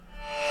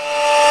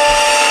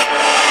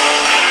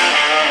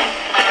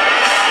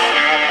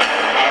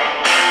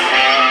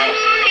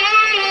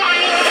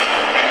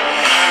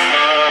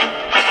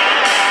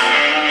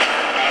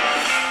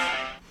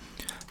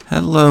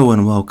Hello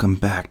and welcome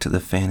back to the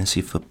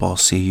Fantasy Football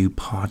CU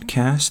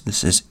podcast.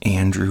 This is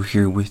Andrew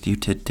here with you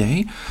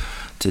today.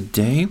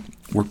 Today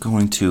we're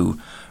going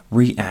to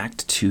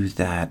react to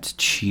that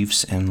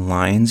Chiefs and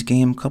Lions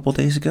game a couple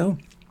days ago.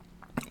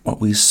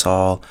 What we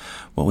saw,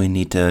 what we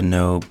need to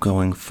know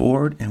going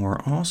forward, and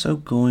we're also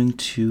going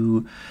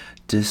to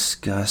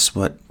discuss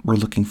what we're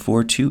looking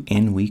forward to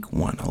in week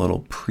one. A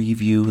little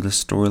preview of the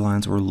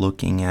storylines we're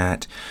looking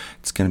at.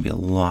 It's going to be a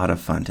lot of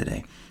fun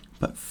today.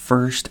 But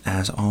first,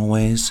 as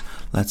always,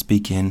 let's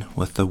begin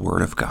with the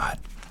Word of God.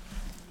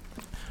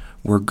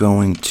 We're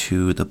going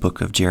to the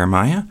book of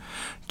Jeremiah,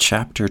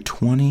 chapter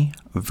 20,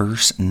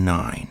 verse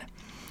 9.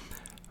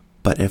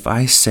 But if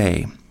I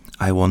say,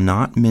 I will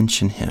not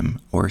mention him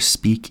or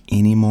speak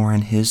any more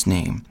in his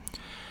name,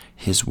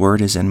 his word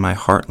is in my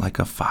heart like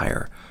a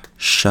fire,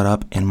 shut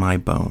up in my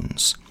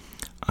bones.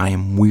 I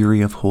am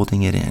weary of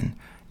holding it in.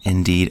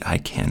 Indeed, I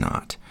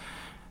cannot.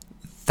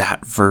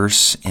 That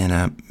verse, in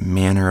a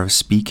manner of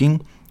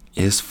speaking,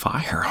 is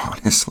fire,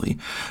 honestly.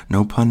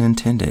 No pun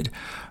intended.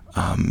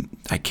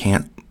 I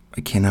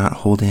cannot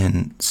hold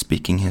in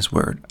speaking his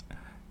word.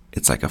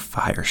 It's like a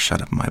fire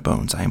shut up in my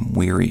bones. I am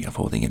weary of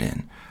holding it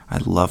in. I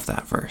love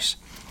that verse.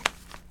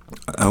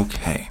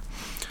 Okay,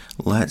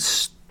 let's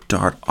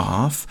start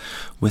off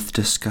with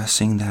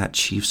discussing that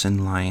Chiefs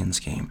and Lions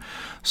game.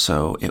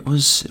 So it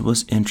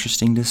was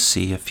interesting to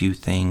see a few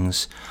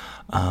things.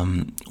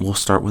 We'll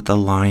start with the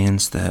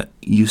Lions, the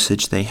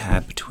usage they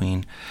had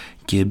between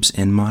Gibbs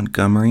and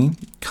Montgomery,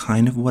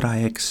 kind of what I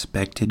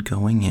expected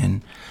going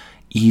in,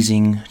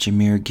 easing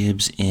Jahmyr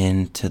Gibbs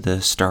into the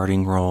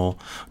starting role,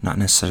 not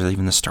necessarily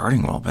even the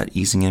starting role, but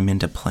easing him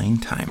into playing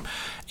time.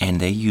 And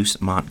they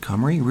used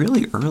Montgomery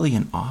really early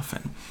and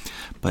often.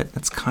 But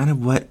that's kind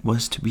of what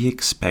was to be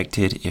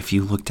expected if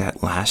you looked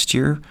at last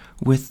year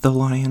with the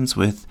Lions,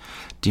 with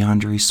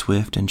DeAndre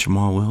Swift and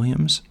Jamal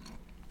Williams.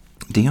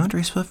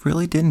 DeAndre Swift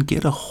really didn't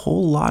get a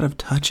whole lot of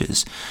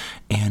touches,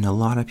 and a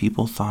lot of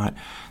people thought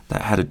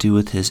that had to do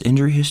with his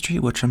injury history,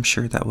 which I'm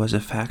sure that was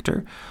a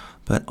factor,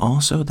 but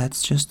also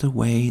that's just the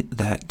way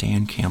that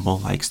Dan Campbell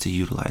likes to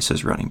utilize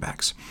his running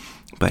backs.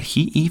 But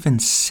he even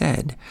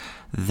said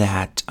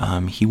that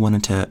he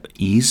wanted to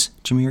ease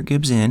Jahmyr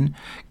Gibbs in,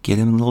 get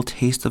him a little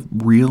taste of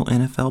real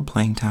NFL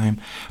playing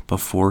time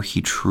before he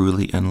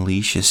truly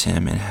unleashes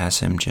him and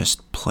has him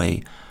just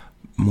play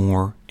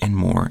more and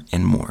more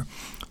and more.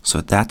 So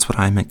that's what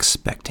I'm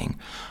expecting.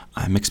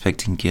 I'm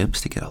expecting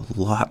Gibbs to get a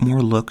lot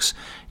more looks.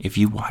 If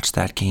you watch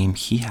that game,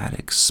 he had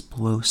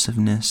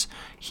explosiveness.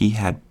 He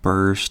had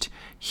burst.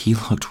 He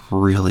looked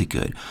really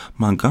good.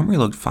 Montgomery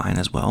looked fine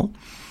as well.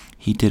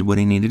 He did what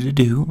he needed to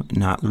do,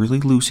 not really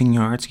losing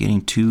yards,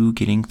 getting 2,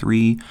 getting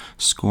 3,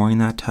 scoring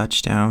that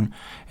touchdown.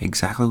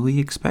 Exactly what we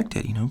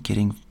expected,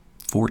 getting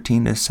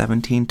 14 to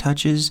 17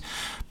 touches,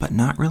 but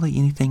not really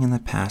anything in the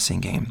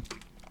passing game,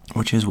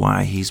 which is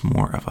why he's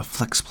more of a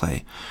flex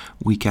play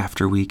week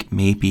after week,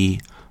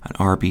 maybe an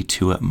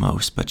RB2 at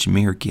most. But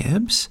Jahmyr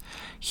Gibbs,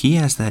 he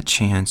has that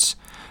chance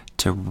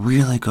to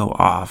really go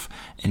off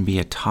and be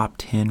a top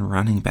 10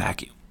 running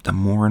back the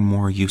more and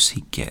more use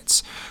he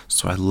gets.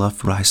 So I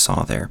loved what I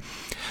saw there.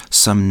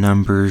 Some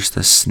numbers,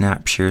 the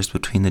snap shares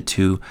between the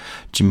two.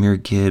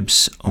 Jahmyr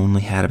Gibbs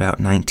only had about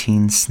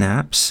 19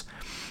 snaps,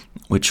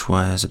 which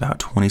was about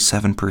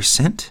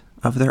 27%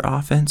 of their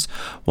offense,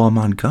 while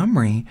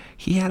Montgomery,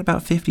 he had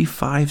about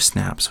 55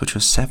 snaps, which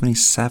was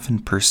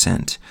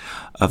 77%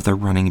 of the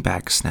running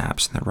back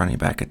snaps and the running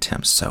back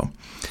attempts. So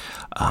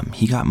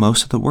he got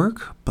most of the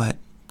work, but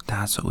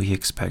that's what we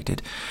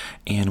expected.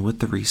 And with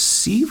the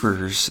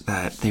receivers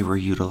that they were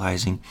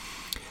utilizing,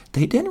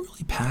 they didn't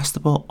really pass the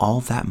ball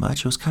all that much.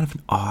 It was kind of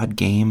an odd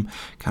game,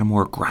 kind of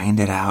more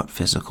grinded out,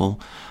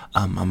 physical.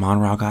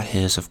 Amon-Ra got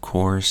his, of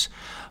course,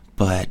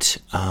 but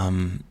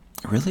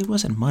really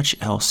wasn't much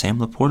else. Sam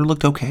Laporta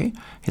looked okay.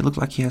 He looked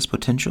like he has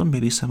potential,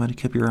 maybe somebody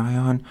to keep your eye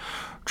on.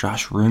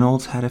 Josh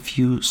Reynolds had a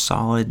few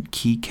solid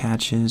key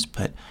catches,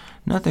 but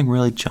nothing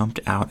really jumped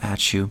out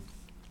at you.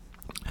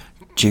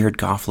 Jared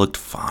Goff looked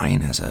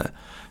fine as a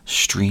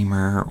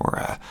streamer or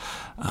a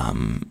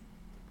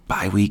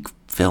bye-week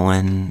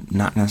fill-in,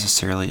 not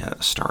necessarily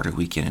a starter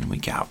week in and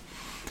week out.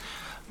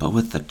 But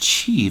with the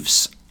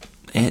Chiefs,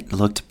 it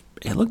looked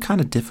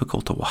kind of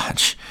difficult to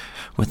watch.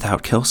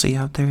 Without Kelce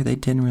out there, they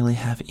didn't really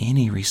have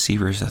any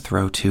receivers to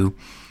throw to.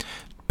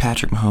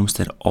 Patrick Mahomes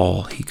did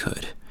all he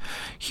could.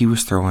 He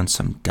was throwing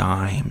some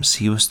dimes.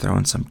 He was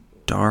throwing some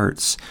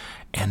darts.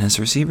 And his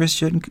receivers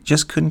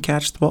just couldn't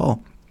catch the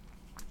ball.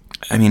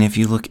 I mean, if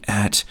you look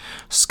at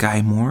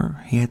Sky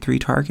Moore, he had 3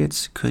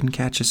 targets, couldn't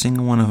catch a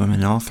single one of them,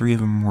 and all 3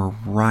 of them were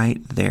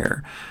right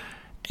there.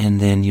 And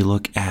then you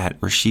look at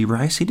Rashee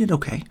Rice, he did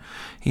okay.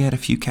 He had a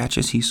few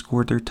catches, he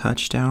scored their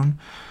touchdown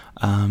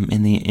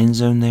in the end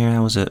zone there.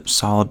 That was a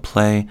solid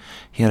play.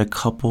 He had a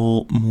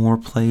couple more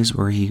plays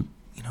where he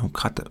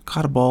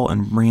caught a ball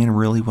and ran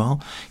really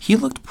well. He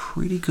looked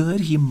pretty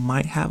good. He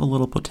might have a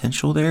little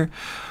potential there,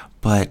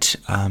 but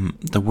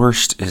the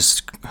worst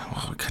is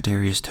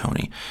Kadarius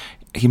Toney.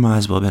 he might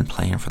as well have been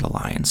playing for the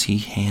Lions. He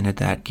handed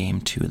that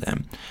game to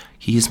them.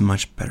 He's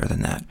much better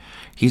than that.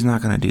 He's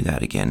not going to do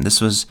that again. This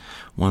was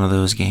one of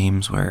those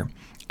games where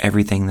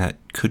everything that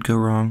could go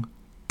wrong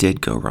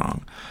did go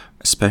wrong,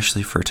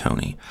 especially for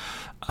Tony.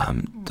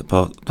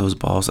 Those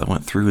balls that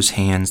went through his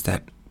hands,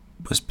 that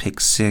was pick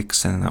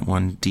 6, and that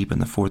one deep in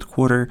the fourth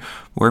quarter,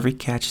 wherever he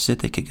catches it,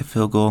 they kick a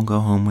field goal and go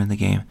home, win the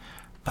game.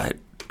 But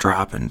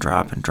drop and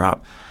drop and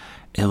drop.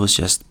 It was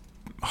just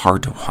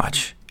hard to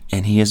watch.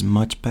 And he is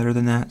much better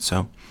than that,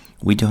 so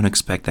we don't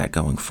expect that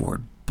going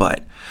forward.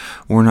 But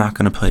we're not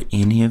going to put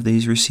any of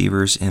these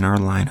receivers in our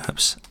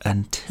lineups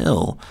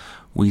until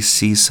we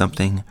see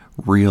something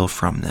real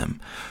from them.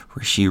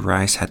 Rashee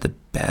Rice had the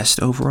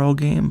best overall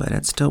game, but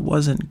it still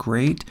wasn't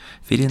great.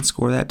 If he didn't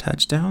score that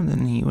touchdown,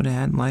 then he would have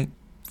had like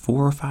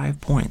 4 or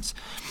 5 points.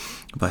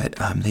 But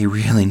they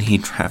really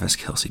need Travis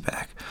Kelce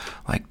back,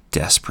 like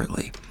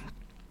desperately.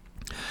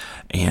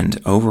 And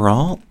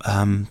overall,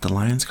 the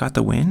Lions got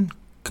the win.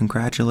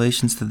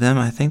 Congratulations to them.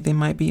 I think they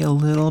might be a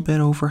little bit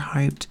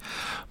overhyped,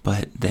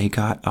 but they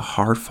got a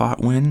hard-fought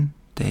win.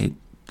 They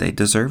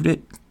deserved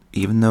it,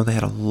 even though they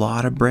had a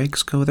lot of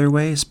breaks go their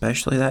way,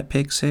 especially that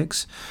pick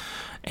 6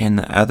 and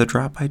the other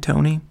drop by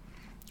Tony.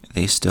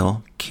 They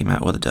still came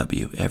out with a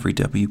W. Every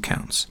W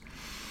counts.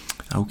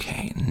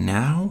 Okay,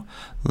 now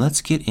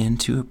let's get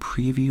into a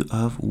preview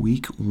of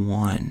Week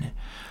 1.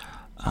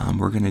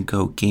 We're going to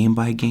go game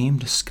by game,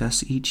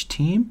 discuss each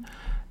team,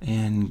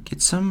 and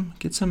get some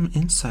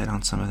insight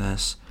on some of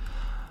this.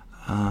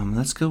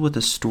 Let's go with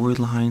the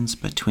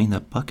storylines between the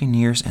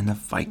Buccaneers and the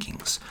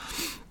Vikings.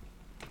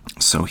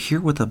 So here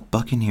with the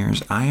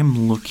Buccaneers, I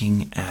am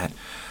looking at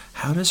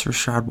how does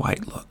Rachaad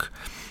White look?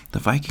 The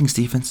Vikings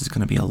defense is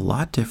going to be a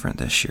lot different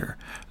this year.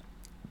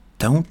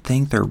 Don't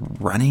think their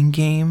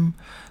rushing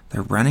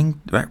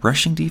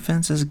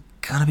defense is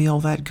going to be all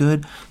that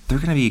good. They're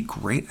going to be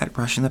great at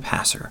rushing the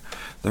passer.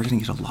 They're going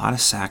to get a lot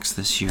of sacks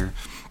this year.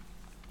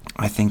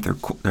 I think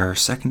their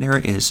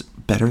secondary is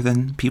better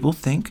than people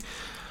think,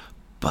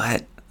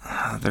 but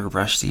their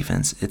rush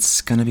defense,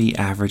 it's going to be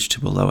average to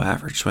below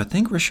average. So I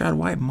think Rachaad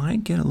White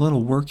might get a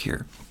little work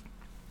here.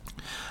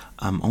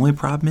 Only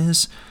problem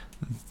is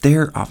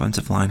their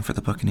offensive line for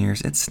the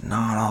Buccaneers, it's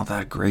not all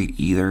that great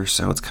either.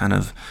 So it's kind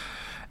of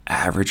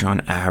average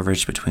on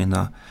average between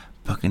the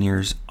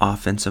Buccaneers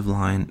offensive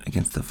line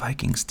against the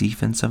Vikings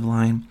defensive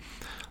line.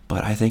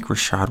 But I think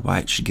Rachaad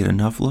White should get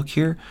enough look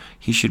here.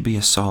 He should be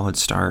a solid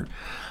start.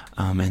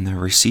 And the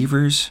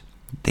receivers,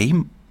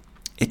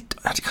 it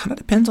kind of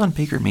depends on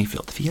Baker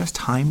Mayfield. If he has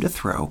time to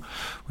throw,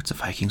 which the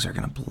Vikings are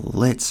going to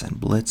blitz and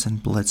blitz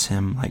and blitz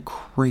him like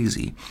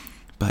crazy.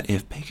 But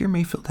if Baker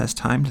Mayfield has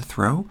time to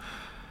throw,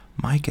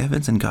 Mike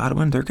Evans and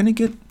Godwin, they're going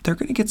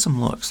to get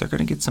some looks. They're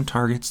going to get some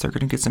targets. They're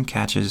going to get some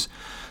catches.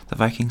 The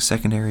Vikings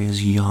secondary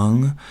is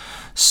young,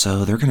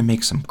 so they're going to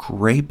make some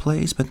great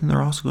plays, but then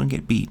they're also going to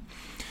get beat.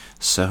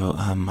 So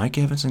Mike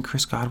Evans and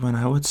Chris Godwin,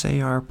 I would say,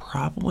 are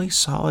probably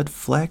solid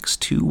flex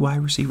 2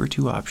 wide receiver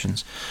 2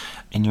 options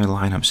in your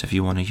lineups if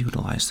you want to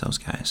utilize those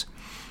guys.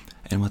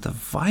 And with the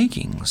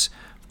Vikings,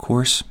 of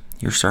course,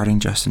 you're starting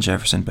Justin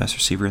Jefferson, best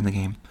receiver in the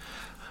game.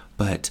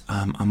 But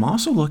I'm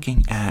also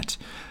looking at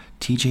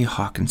TJ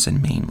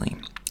Hawkinson mainly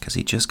because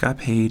he just got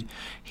paid.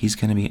 He's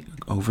going to be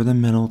over the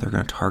middle. They're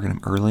going to target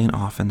him early and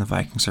often. The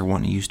Vikings are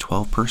wanting to use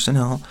 12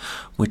 personnel,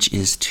 which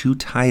is 2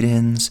 tight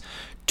ends,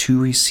 2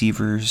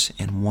 receivers,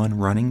 and 1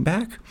 running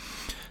back.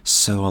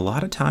 So a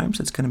lot of times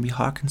it's going to be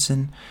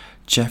Hawkinson,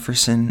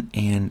 Jefferson,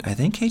 and I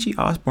think KJ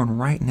Osborne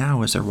right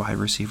now is their wide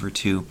receiver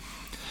too.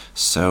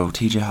 So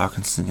TJ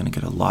Hawkinson is going to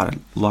get a lot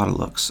of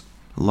looks,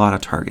 a lot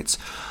of targets.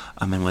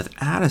 And with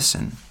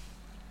Addison,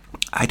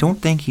 I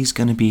don't think he's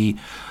going to be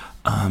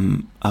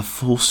a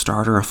full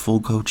starter, a full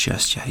go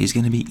just yet. He's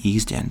going to be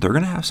eased in. They're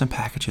going to have some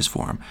packages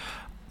for him.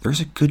 There's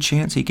a good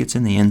chance he gets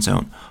in the end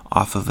zone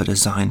off of a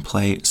design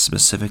play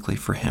specifically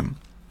for him.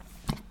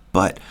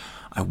 But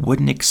I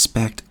wouldn't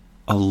expect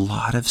a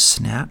lot of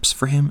snaps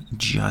for him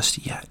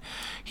just yet.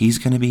 He's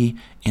going to be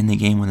in the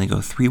game when they go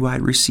 3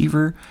 wide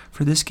receiver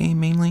for this game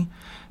mainly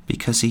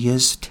because he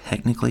is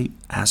technically,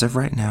 as of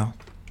right now,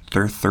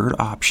 their 3rd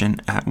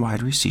option at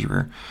wide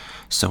receiver.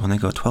 So when they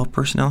go 12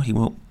 personnel, he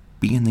won't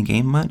be in the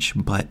game much,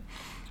 but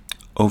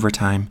over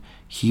time,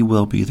 he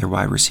will be their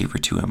wide receiver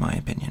 2 in my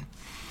opinion.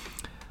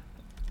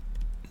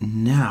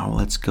 Now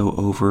let's go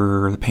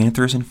over the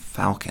Panthers and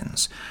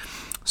Falcons.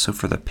 So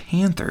for the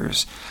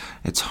Panthers,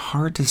 it's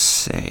hard to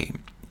say.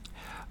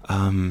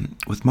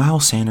 With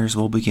Miles Sanders,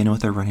 we'll begin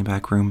with their running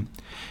back room.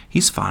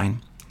 He's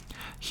fine.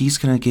 He's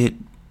going to get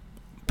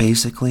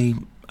basically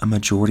a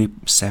majority,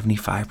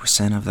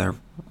 75% of their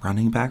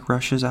running back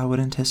rushes, I would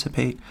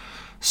anticipate.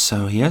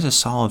 So he has a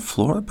solid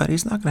floor, but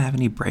he's not going to have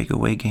any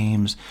breakaway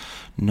games.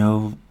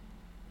 No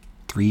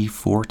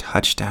 3-4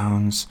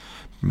 touchdowns,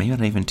 maybe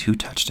not even 2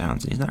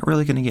 touchdowns. He's not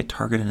really going to get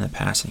targeted in the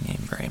passing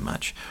game very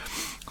much.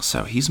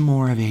 So he's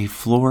more of a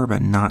floor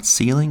but not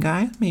ceiling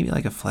guy, maybe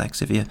like a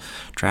flex if you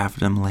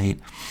drafted him late.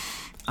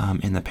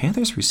 And the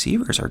Panthers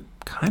receivers are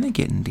kind of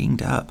getting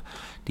dinged up.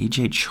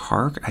 DJ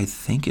Chark, I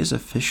think, is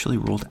officially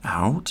ruled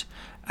out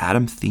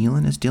Adam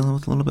Thielen is dealing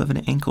with a little bit of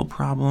an ankle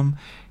problem.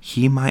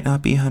 He might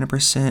not be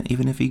 100%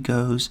 even if he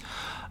goes.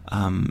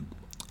 And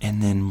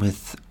then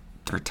with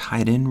their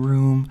tight end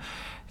room,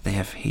 they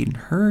have Hayden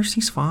Hurst.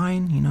 He's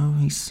fine.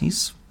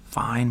 He's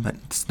fine, but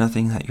it's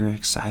nothing that you're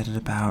excited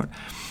about.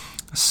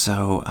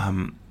 So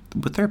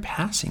with their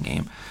passing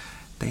game,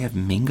 they have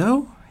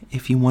Mingo.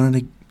 If you wanted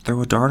to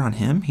throw a dart on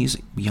him, he's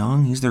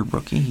young. He's their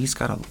rookie. He's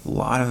got a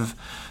lot of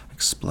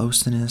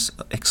explosiveness,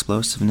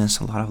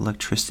 a lot of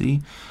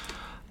electricity,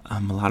 a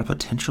lot of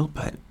potential,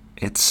 but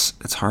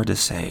it's hard to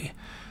say.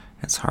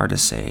 It's hard to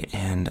say,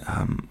 and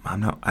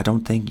I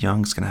don't think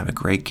Young's gonna have a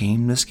great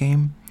game this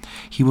game.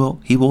 He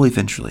will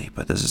eventually,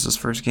 but this is his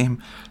first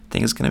game. I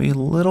think it's gonna be a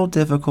little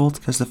difficult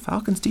because the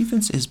Falcons'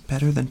 defense is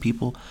better than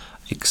people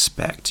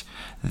expect.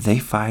 They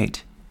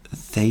fight,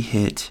 they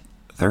hit,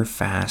 they're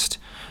fast,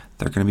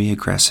 they're gonna be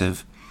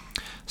aggressive.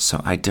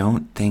 So I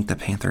don't think the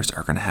Panthers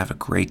are gonna have a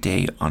great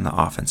day on the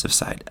offensive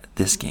side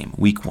this game,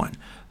 week 1.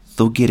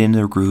 They'll get into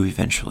their groove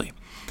eventually.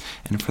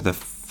 And for the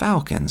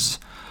Falcons,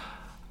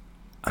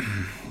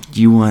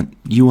 you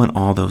want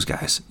all those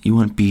guys. You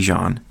want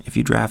Bijan. If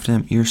you draft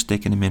him, you're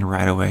sticking him in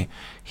right away.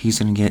 He's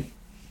going to get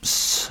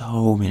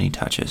so many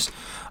touches.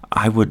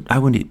 I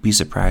wouldn't be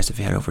surprised if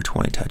he had over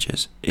 20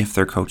 touches if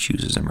their coach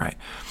uses him right.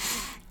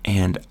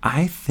 And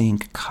I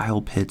think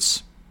Kyle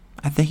Pitts,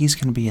 I think he's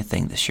going to be a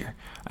thing this year.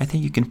 I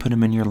think you can put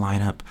him in your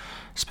lineup,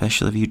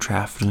 especially if you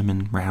drafted him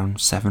in round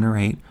 7 or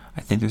 8.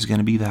 I think there's going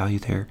to be value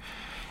there.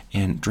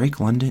 And Drake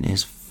London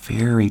is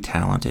very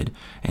talented,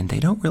 and they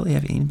don't really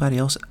have anybody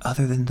else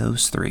other than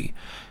those 3.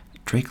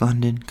 Drake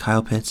London,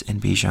 Kyle Pitts, and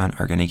Bijan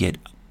are going to get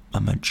a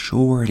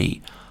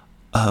majority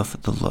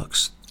of the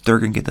looks. They're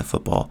going to get the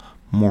football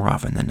more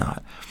often than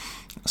not.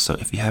 So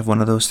if you have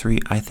one of those 3,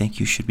 I think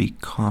you should be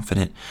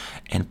confident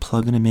and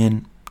plugging them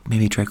in.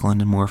 Maybe Drake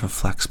London more of a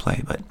flex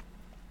play, but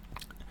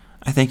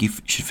I think you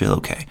should feel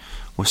okay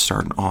with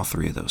starting all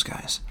 3 of those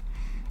guys.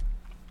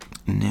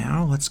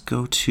 Now let's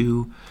go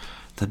to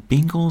the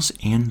Bengals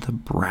and the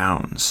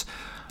Browns.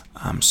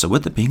 So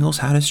with the Bengals,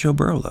 how does Joe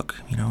Burrow look?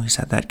 He's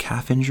had that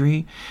calf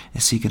injury.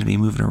 Is he going to be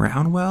moving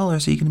around well, or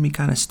is he going to be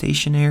kind of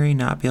stationary,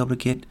 not be able to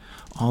get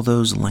all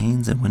those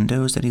lanes and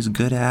windows that he's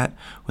good at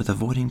with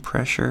avoiding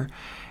pressure?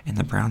 And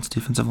the Browns'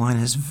 defensive line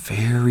is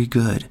very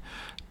good.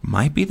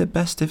 Might be the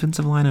best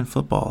defensive line in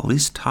football, at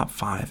least top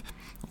 5,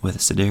 with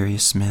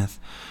Za'Darius Smith,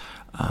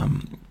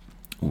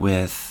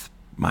 with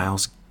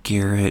Myles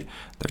Garrett.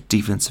 Their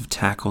defensive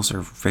tackles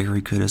are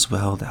very good as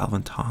well.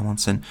 Dalvin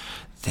Tomlinson.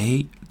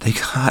 They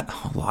got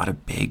a lot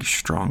of big,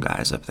 strong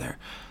guys up there.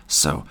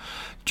 So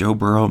Joe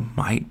Burrow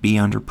might be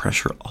under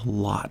pressure a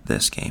lot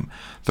this game.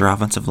 Their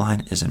offensive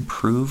line is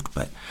improved,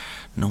 but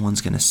no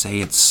one's going to say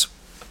it's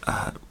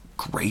a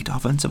great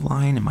offensive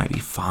line. It might be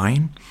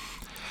fine.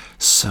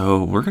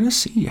 So we're going to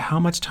see how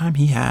much time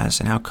he has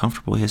and how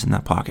comfortable he is in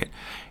that pocket.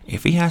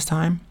 If he has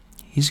time,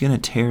 he's going to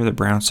tear the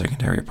Browns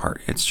secondary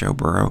apart. It's Joe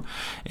Burrow.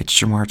 It's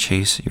Jamar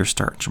Chase. You're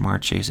starting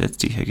Jamar Chase. It's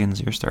T.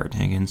 Higgins. You're starting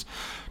Higgins.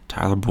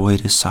 Tyler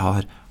Boyd is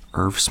solid.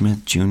 Irv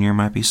Smith Jr.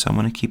 might be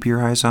someone to keep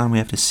your eyes on. We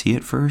have to see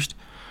it first.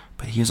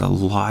 But he has a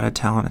lot of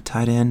talent at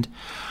tight end.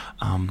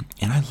 And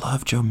I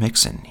love Joe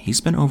Mixon. He's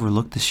been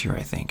overlooked this year,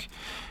 I think.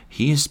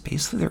 He is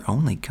basically their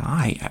only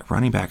guy at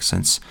running back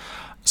since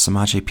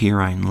Samaje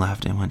Perine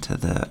left and went to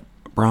the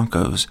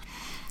Broncos.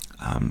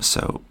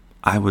 So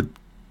I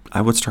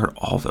would start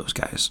all those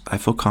guys. I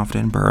feel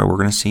confident in Burrow. We're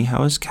going to see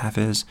how his calf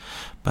is,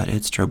 but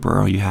it's Joe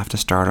Burrow. You have to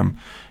start him.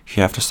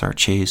 You have to start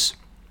Chase.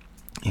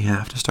 You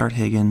have to start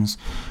Higgins.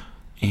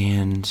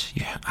 And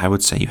I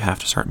would say you have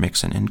to start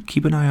Mixon. And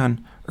keep an eye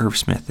on Irv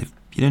Smith. If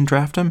you didn't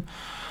draft him,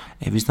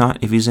 if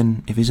he's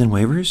in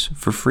waivers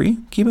for free,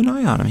 keep an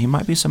eye on him. He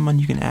might be someone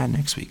you can add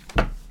next week.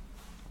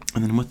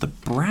 And then with the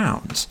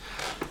Browns,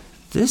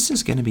 this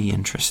is going to be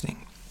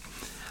interesting.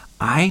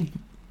 I'm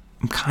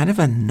kind of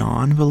a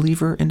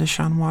non-believer in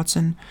Deshaun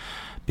Watson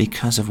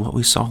because of what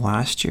we saw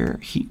last year.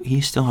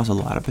 He still has a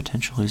lot of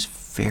potential. He's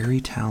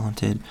very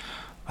talented,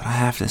 but I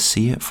have to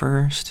see it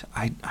first.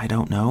 I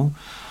don't know.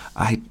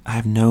 I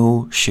have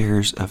no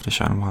shares of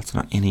Deshaun Watson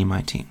on any of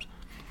my teams.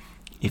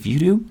 If you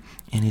do,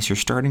 and he's your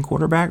starting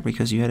quarterback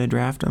because you had to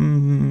draft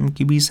him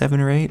QB 7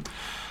 or 8,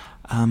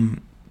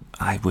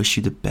 I wish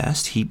you the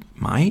best. He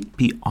might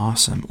be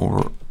awesome,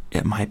 or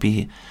it might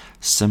be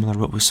similar to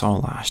what we saw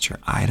last year.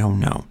 I don't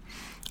know.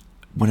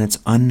 When it's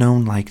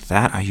unknown like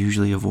that, I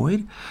usually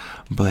avoid.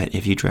 But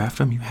if you draft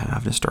him, you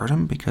have to start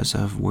him because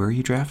of where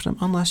you draft him,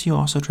 unless you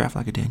also draft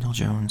like a Daniel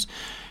Jones.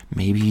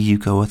 Maybe you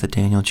go with a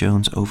Daniel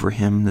Jones over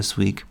him this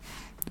week.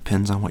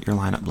 Depends on what your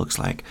lineup looks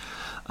like.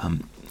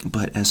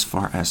 But as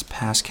far as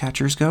pass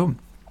catchers go,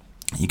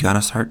 you got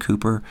to start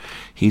Cooper.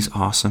 He's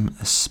awesome,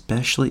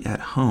 especially at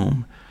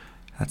home.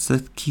 That's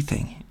the key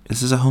thing.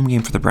 This is a home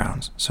game for the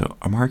Browns, so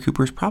Amari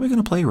Cooper is probably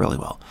going to play really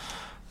well.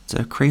 It's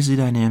a crazy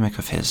dynamic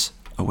of his.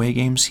 Away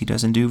games, he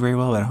doesn't do very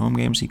well. At home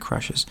games, he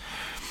crushes.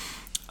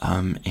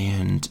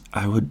 And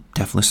I would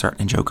definitely start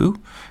Njoku.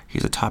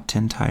 He's a top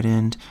 10 tight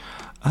end.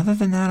 Other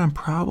than that, I'm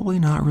probably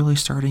not really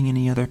starting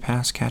any other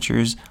pass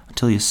catchers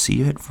until you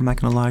see it from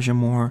like an Elijah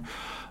Moore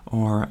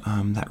or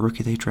that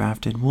rookie they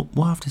drafted.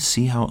 We'll have to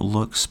see how it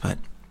looks, but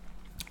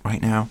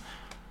right now,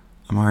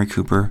 Amari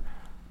Cooper,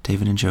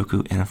 David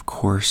Njoku, and of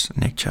course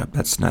Nick Chubb.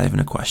 That's not even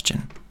a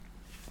question.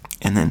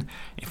 And then,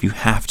 if you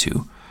have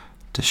to,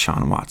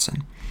 Deshaun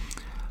Watson.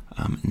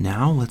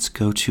 Now let's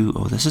go to,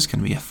 this is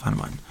going to be a fun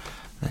one,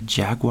 the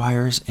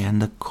Jaguars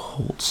and the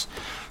Colts.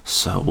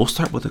 So we'll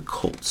start with the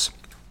Colts,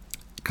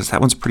 because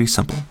that one's pretty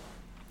simple.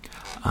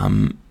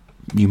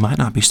 You might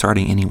not be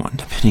starting anyone,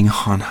 depending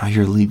on how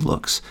your league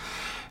looks.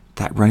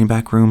 That running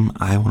back room,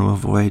 I want to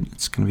avoid.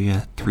 It's going to be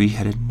a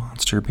three-headed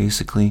monster,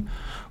 basically,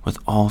 with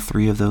all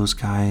three of those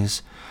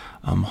guys.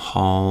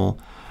 Hall,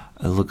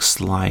 it looks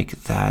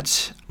like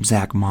that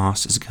Zach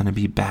Moss is going to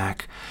be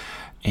back.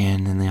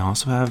 And then they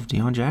also have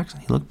Deion Jackson.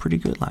 He looked pretty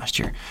good last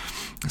year.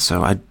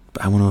 So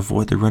I want to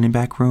avoid the running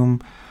back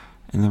room.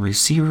 And the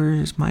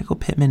receivers, Michael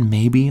Pittman,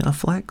 maybe a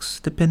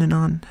flex, depending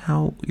on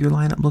how your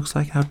lineup looks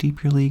like, how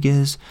deep your league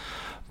is.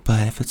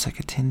 But if it's like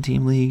a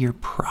 10-team league, you're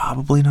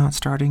probably not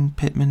starting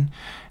Pittman.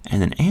 And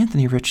then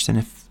Anthony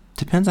Richardson,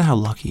 depends on how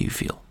lucky you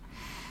feel.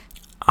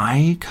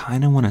 I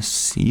kind of want to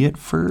see it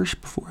first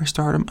before I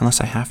start him,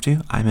 unless I have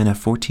to. I'm in a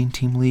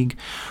 14-team league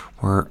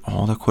where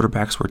all the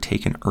quarterbacks were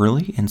taken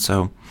early, and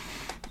so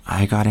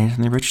I got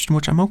Anthony Richardson,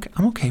 which I'm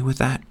okay with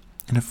that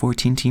in a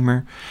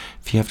 14-teamer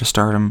if you have to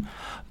start him.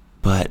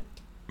 But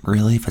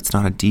really, if it's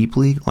not a deep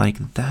league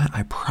like that,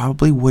 I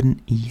probably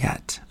wouldn't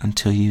yet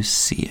until you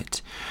see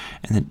it.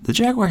 And the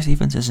Jaguars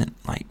defense isn't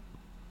like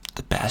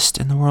the best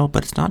in the world,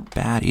 but it's not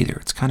bad either.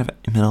 It's kind of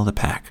middle of the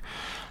pack.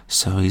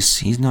 So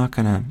he's not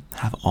going to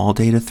have all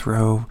day to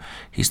throw.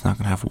 He's not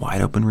going to have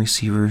wide open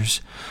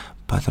receivers,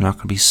 but they're not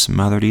going to be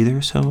smothered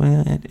either. So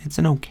it's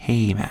an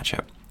okay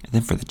matchup. And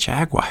then for the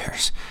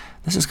Jaguars,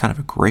 this is kind of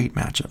a great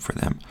matchup for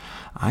them.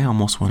 I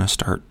almost want to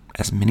start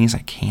as many as I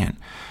can.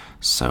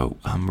 So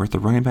we're at the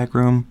running back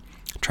room.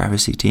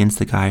 Travis Etienne's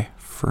the guy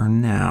for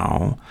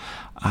now.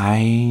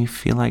 I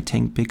feel like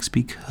Tank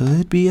Bigsby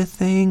could be a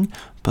thing,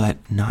 but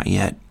not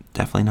yet.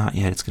 Definitely not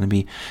yet. It's going to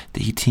be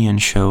the Etienne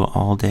show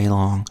all day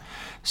long.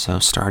 So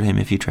start him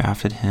if you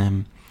drafted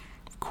him.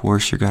 Of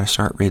course, you're going to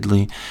start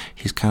Ridley.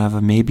 He's kind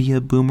of maybe a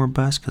boomer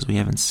bust because we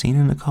haven't seen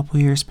him in a couple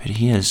years, but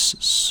he is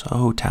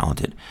so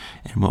talented.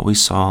 And what we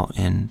saw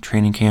in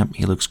training camp,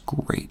 he looks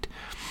great.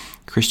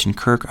 Christian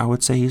Kirk, I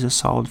would say he's a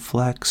solid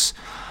flex.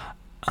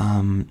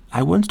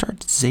 I wouldn't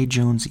start Zay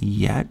Jones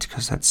yet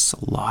because that's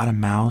a lot of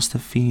mouths to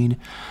feed.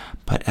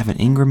 But Evan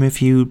Ingram,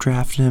 if you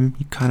drafted him,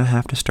 you kind of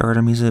have to start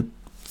him. He's a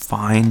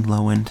fine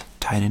low-end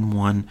tight end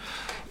one.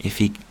 If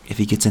he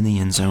gets in the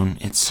end zone,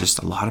 it's just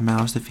a lot of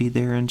mouths to feed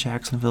there in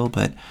Jacksonville.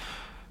 But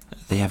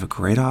they have a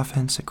great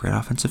offense, a great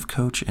offensive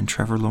coach, and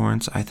Trevor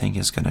Lawrence, I think,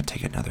 is going to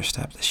take another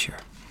step this year.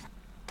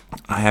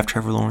 I have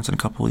Trevor Lawrence in a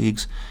couple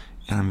leagues,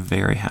 and I'm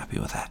very happy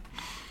with that.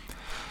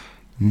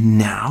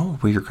 Now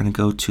we're going to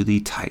go to the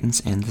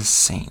Titans and the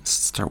Saints.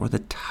 Let's start with the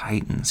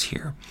Titans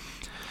here.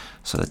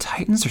 So the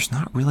Titans, there's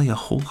not really a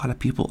whole lot of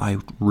people I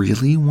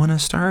really want to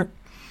start.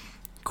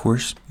 Of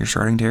course, you're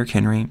starting Derrick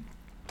Henry.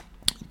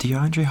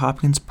 DeAndre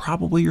Hopkins,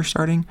 probably you're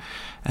starting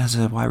as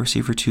a wide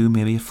receiver 2,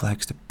 maybe a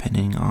flex,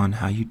 depending on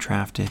how you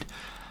drafted.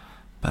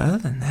 But other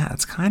than that,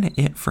 that's kind of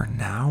it for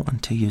now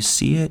until you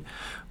see it.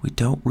 We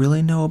don't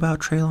really know about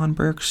Treylon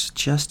Burks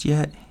just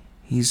yet.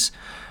 He's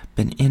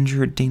been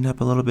injured, dinged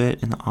up a little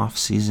bit in the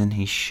offseason.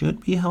 He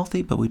should be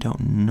healthy, but we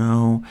don't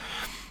know.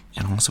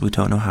 And also, we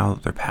don't know how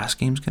their pass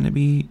game is going to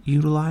be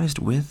utilized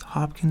with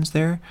Hopkins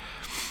there.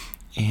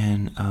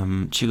 And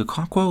Chig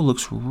Okonkwo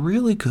looks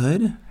really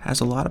good, has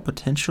a lot of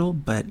potential,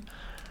 but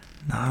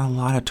not a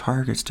lot of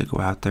targets to go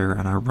out there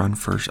on a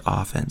run-first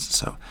offense.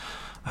 So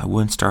I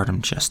wouldn't start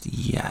him just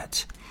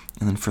yet.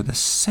 And then for the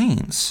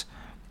Saints,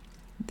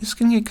 this is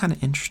going to get kind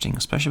of interesting,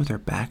 especially with their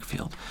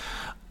backfield.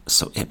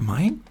 So it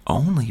might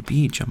only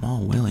be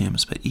Jamal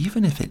Williams, but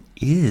even if it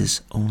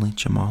is only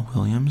Jamal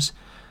Williams,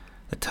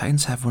 the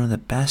Titans have one of the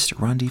best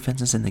run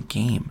defenses in the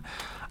game.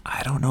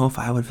 I don't know if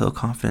I would feel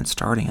confident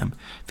starting him.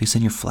 If he's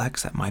in your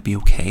flex, that might be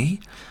okay,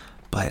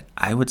 but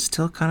I would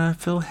still kind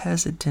of feel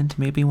hesitant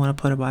to maybe want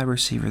to put a wide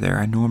receiver there.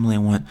 I normally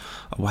want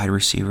a wide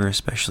receiver,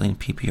 especially in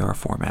PPR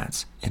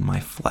formats, in my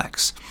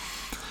flex.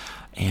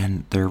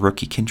 And their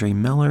rookie Kendre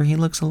Miller, he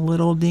looks a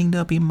little dinged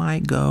up. He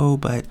might go,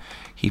 but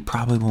he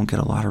probably won't get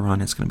a lot of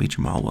run. It's going to be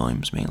Jamal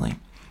Williams mainly.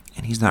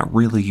 And he's not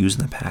really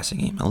using the passing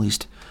game, at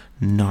least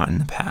not in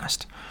the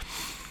past.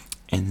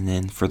 And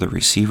then for the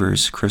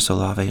receivers, Chris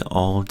Olave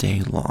all day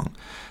long.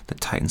 The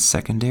Titans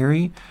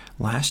secondary,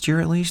 last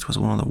year at least, was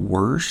one of the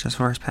worst as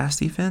far as pass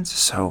defense.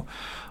 So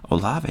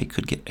Olave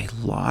could get a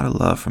lot of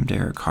love from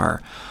Derek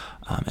Carr.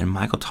 And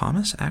Michael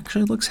Thomas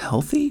actually looks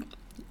healthy.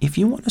 If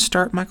you want to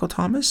start Michael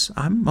Thomas,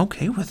 I'm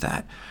okay with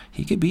that.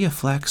 He could be a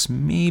flex,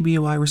 maybe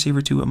a wide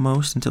receiver 2 at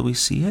most until we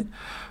see it.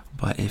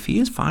 But if he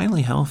is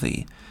finally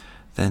healthy,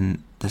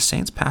 then the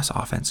Saints' pass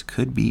offense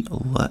could be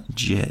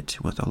legit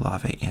with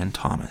Olave and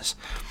Thomas.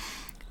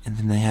 And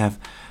then they have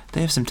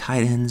some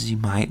tight ends you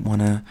might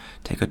want to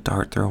take a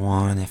dart throw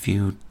on if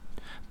you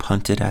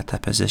punted at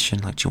that position,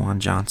 like Juwan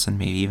Johnson,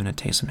 maybe even a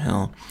Taysom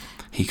Hill.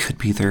 He could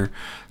be their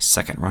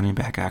second running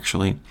back,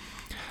 actually.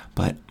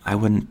 But I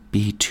wouldn't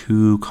be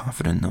too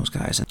confident in those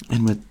guys.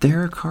 And with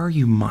Derek Carr,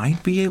 you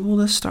might be able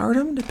to start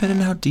him, depending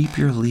on how deep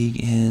your league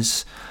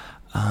is.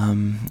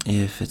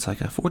 If it's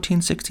like a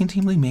 14, 16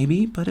 team league,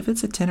 maybe. But if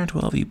it's a 10 or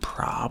 12, you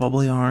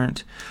probably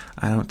aren't.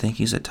 I don't think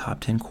he's a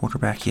top 10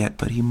 quarterback yet,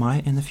 but he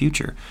might in the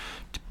future,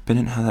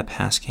 depending on how that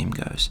pass game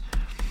goes.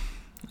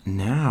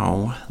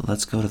 Now,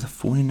 let's go to the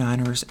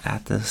 49ers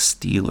at the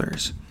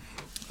Steelers.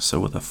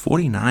 So with the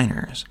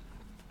 49ers,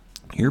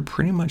 you're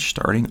pretty much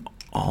starting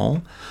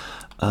all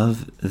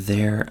of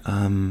their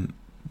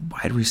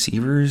wide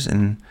receivers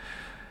and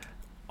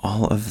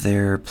all of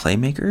their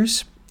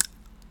playmakers,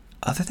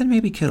 other than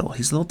maybe Kittle.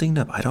 He's a little dinged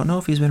up. I don't know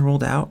if he's been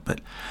rolled out, but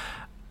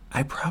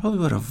I probably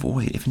would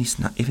avoid even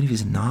if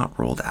he's not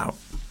rolled out,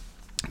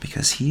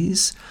 because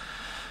he's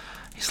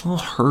a little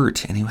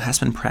hurt and he has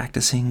been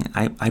practicing.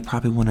 I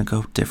probably want to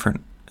go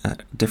different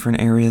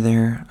area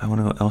there. I want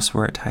to go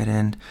elsewhere at tight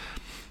end.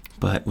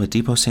 But with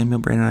Deebo Samuel,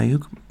 Brandon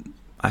Ayuk,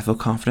 I feel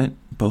confident.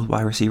 Both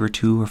wide receiver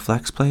 2 or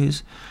flex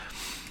plays.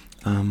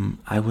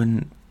 I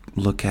wouldn't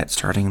look at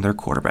starting their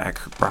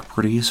quarterback. Brock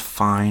Purdy is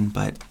fine,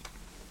 but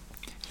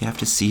you have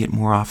to see it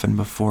more often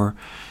before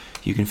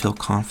you can feel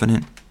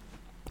confident.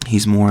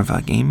 He's more of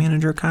a game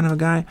manager kind of a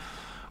guy,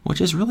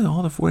 which is really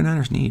all the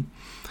 49ers need.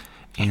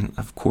 And,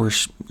 of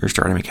course, you're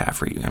starting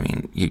McCaffrey. I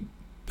mean,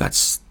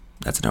 that's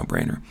a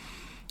no-brainer.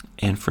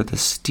 And for the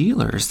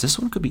Steelers, this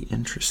one could be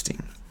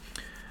interesting.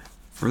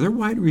 For their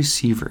wide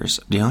receivers,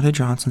 Deontay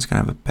Johnson's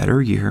going to have a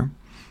better year.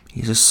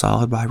 He's a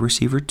solid wide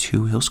receiver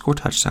 2. He'll score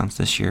touchdowns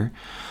this year.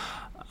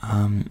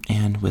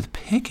 And with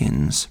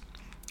Pickens,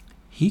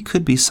 he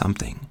could be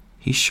something.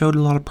 He showed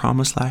a lot of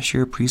promise last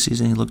year.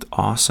 Preseason, he looked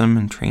awesome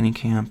in training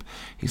camp.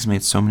 He's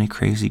made so many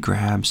crazy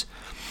grabs.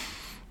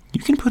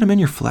 You can put him in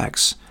your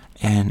flex,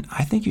 and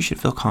I think you should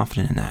feel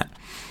confident in that,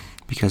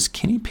 because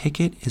Kenny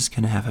Pickett is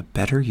going to have a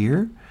better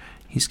year.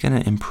 He's going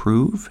to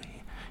improve.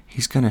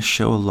 He's going to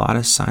show a lot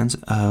of signs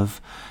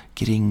of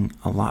getting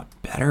a lot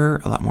better,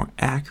 a lot more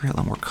accurate, a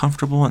lot more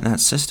comfortable in that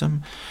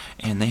system.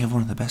 And they have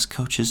one of the best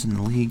coaches in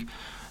the league.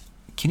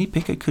 Kenny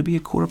Pickett could be a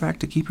quarterback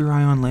to keep your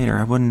eye on later.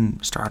 I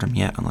wouldn't start him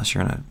yet unless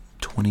you're in a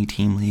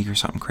 20-team league or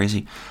something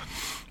crazy.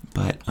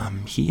 But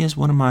he is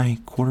one of my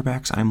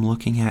quarterbacks I'm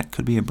looking at.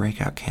 Could be a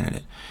breakout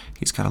candidate.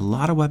 He's got a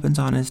lot of weapons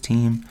on his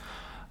team.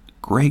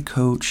 Great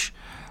coach.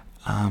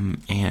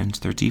 And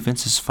their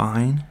defense is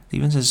fine.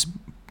 Defense is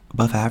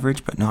above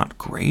average, but not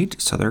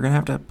great. So they're going to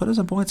have to put us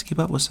some points to keep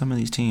up with some of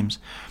these teams.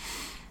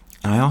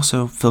 And I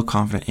also feel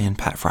confident in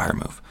Pat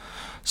Freiermuth.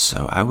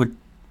 So I would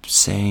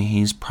say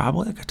he's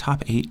probably like a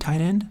top 8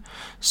 tight end.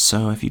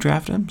 So if you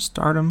draft him,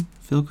 start him,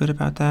 feel good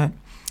about that.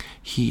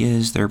 He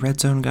is their red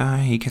zone guy.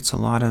 He gets a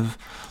lot of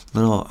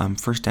little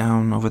first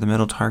down over the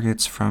middle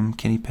targets from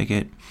Kenny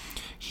Pickett.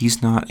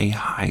 He's not a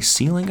high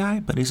ceiling guy,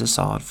 but he's a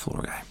solid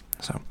floor guy.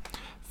 So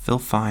feel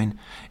fine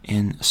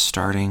in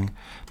starting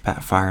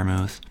Pat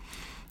Freiermuth.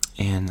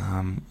 And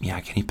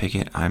Kenny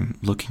Pickett, I'm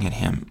looking at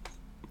him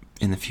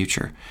in the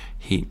future.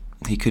 He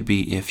could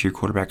be, if your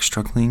quarterback's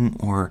struggling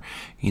or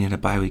you need a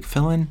bye week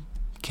fill-in,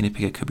 Kenny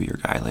Pickett could be your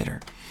guy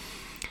later.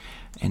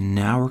 And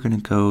now we're going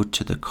to go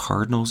to the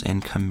Cardinals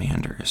and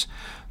Commanders.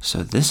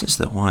 So this is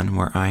the one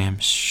where I am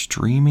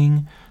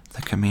streaming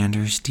the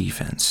Commanders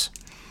defense.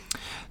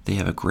 They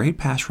have a great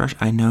pass rush.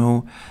 I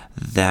know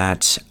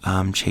that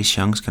Chase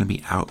Young's going to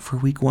be out for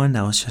week 1.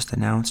 That was just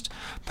announced.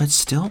 But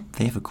still,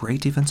 they have a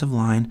great defensive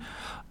line,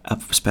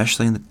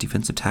 especially in the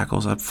defensive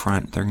tackles up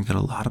front. They're going to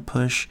get a lot of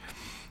push.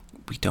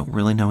 We don't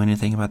really know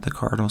anything about the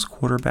Cardinals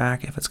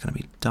quarterback, if it's going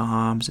to be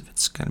Dobbs, if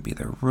it's going to be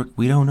their rook.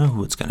 We don't know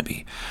who it's going to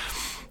be.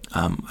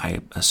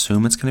 I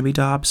assume it's going to be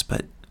Dobbs,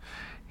 but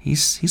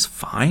he's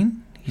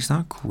fine. He's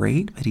not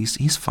great, but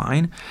he's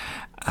fine.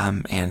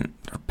 And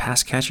our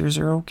pass catchers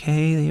are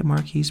okay. They have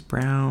Marquise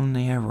Brown.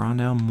 They have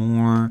Rondale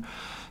Moore.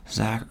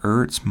 Zach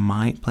Ertz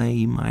might play.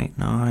 He might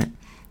not.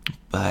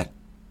 But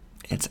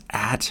it's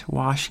at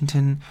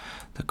Washington.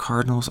 The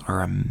Cardinals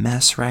are a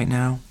mess right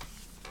now.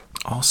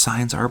 All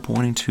signs are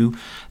pointing to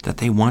that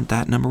they want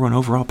that number 1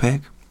 overall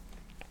pick,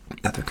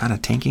 that they're kind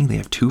of tanking. They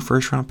have 2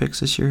 first-round picks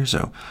this year,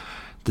 so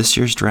this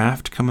year's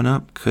draft coming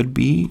up could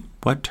be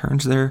what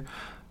turns their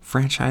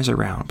franchise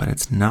around, but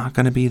it's not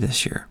going to be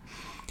this year.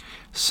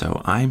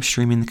 So I'm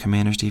streaming the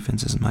Commanders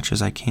defense as much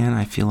as I can.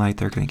 I feel like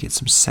they're going to get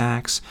some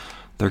sacks.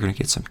 They're going to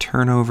get some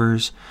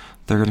turnovers.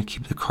 They're going to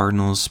keep the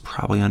Cardinals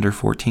probably under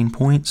 14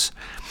 points.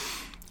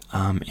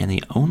 And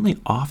the only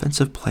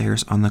offensive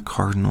players on the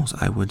Cardinals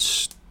I would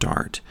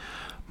start: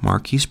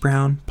 Marquise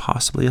Brown,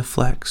 possibly a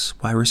flex,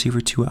 wide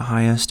receiver 2 at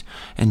highest,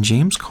 and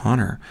James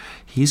Conner.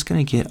 He's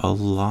going to get a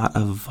lot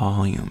of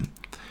volume.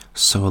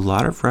 So a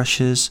lot of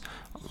rushes,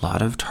 a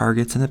lot of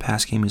targets in the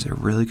pass game. He's a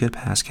really good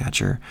pass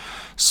catcher.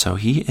 So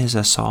he is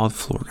a solid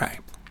floor guy.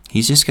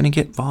 He's just going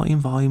to get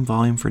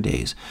volume for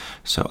days.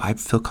 So I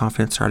feel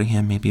confident starting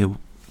him maybe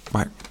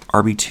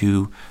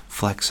RB2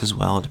 flex as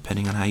well,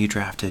 depending on how you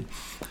drafted.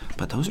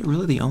 But those are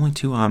really the only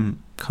two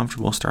I'm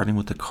comfortable starting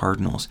with the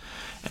Cardinals.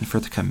 And for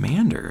the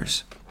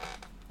Commanders,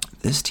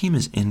 this team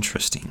is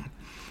interesting.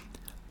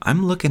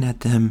 I'm looking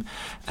at them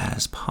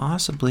as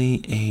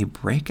possibly a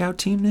breakout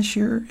team this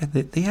year.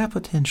 They have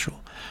potential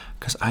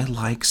because I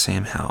like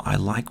Sam Howell. I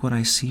like what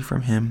I see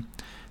from him.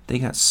 They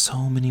got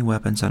so many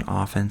weapons on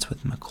offense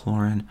with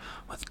McLaurin,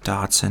 with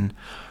Dotson.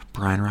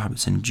 Brian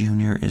Robinson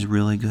Jr. is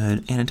really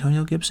good, and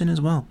Antonio Gibson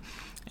as well.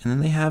 And then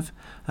they have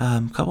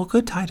a couple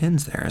good tight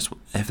ends there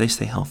if they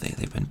stay healthy.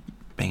 They've been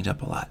banged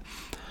up a lot.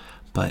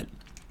 But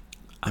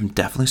I'm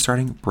definitely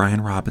starting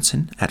Brian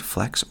Robinson at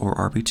flex or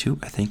RB2.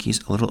 I think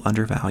he's a little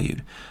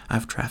undervalued.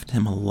 I've drafted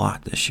him a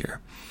lot this year.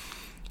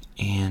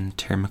 And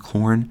Terry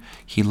McLaurin,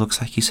 he looks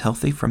like he's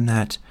healthy from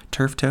that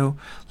turf toe.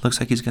 Looks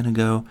like he's going to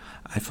go.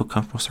 I feel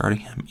comfortable starting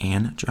him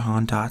and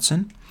Jahan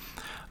Dotson.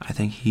 I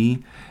think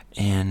he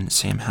and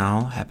Sam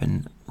Howell have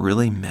been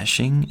really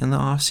meshing in the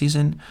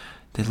offseason.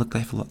 They look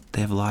like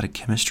they have a lot of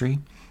chemistry.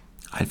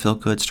 I'd feel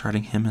good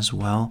starting him as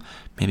well.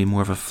 Maybe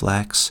more of a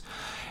flex.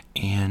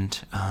 And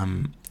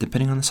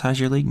depending on the size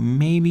of your league,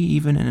 maybe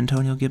even an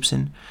Antonio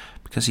Gibson,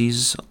 because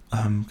he's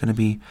going to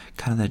be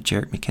kind of that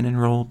Jerick McKinnon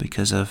role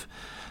because of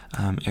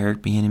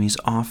Eric Bieniemy's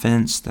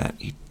offense that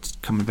he's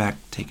coming back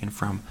taken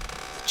from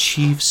the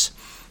Chiefs.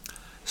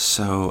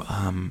 So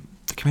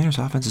the Commanders'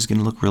 offense is going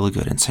to look really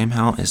good, and Sam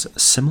Howell is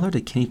similar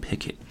to Kenny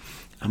Pickett.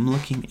 I'm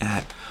looking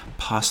at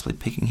possibly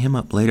picking him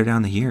up later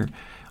down the year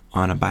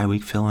on a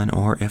bye-week fill-in,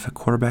 or if a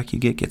quarterback you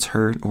get gets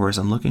hurt or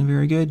isn't looking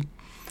very good,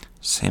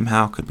 Sam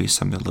Howell could be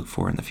something to look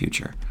for in the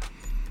future.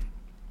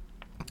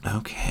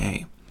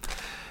 Okay,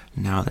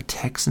 now the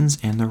Texans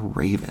and the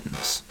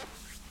Ravens.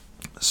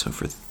 So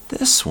for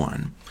this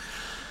one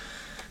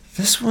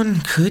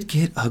could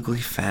get ugly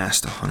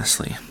fast,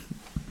 honestly.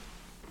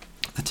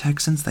 The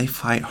Texans, they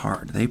fight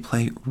hard. They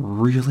play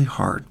really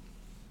hard.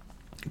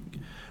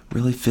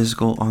 Really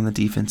physical on the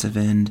defensive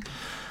end,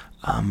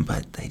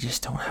 but they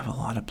just don't have a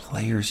lot of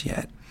players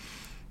yet.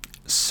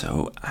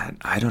 So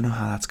I don't know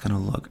how that's going to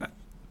look.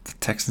 The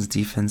Texans'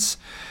 defense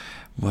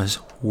was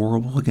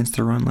horrible against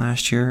the run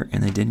last year,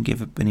 and they didn't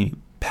give up any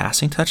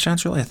passing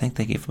touchdowns, really. I think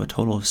they gave up a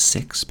total of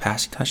 6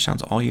 passing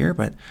touchdowns all year,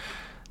 but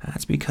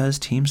that's because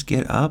teams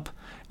get up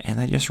and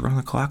they just run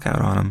the clock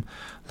out on them.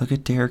 Look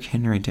at Derrick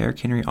Henry. Derrick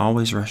Henry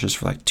always rushes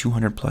for like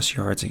 200-plus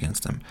yards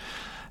against them.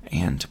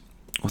 And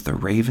with the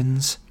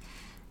Ravens,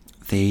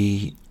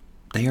 they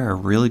are a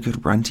really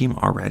good run team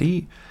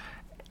already,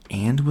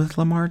 and with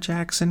Lamar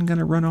Jackson going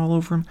to run all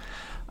over him,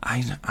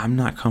 I'm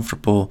not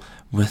comfortable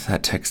with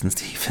that Texans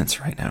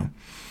defense right now.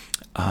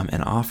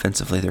 And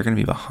offensively, they're going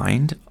to be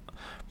behind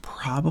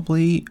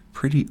probably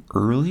pretty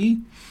early.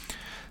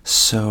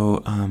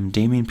 So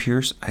Dameon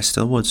Pierce, I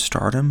still would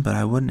start him, but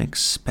I wouldn't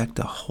expect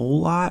a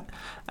whole lot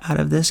out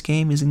of this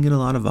game. He's going to get a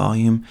lot of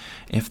volume.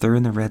 If they're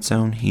in the red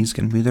zone, he's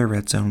going to be their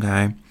red zone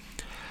guy.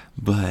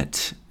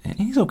 But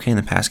he's okay in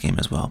the pass game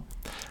as well.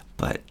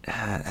 But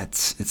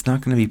it's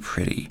not going to be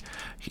pretty.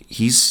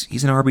 He's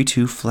an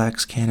RB2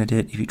 flex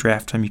candidate. If you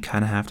draft him, you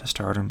kind of have to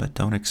start him, but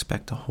don't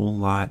expect a whole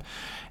lot.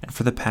 And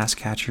for the pass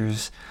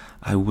catchers,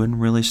 I wouldn't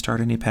really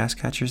start any pass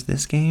catchers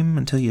this game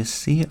until you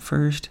see it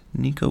first.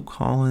 Nico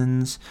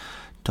Collins,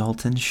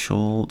 Dalton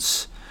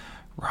Schultz,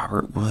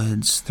 Robert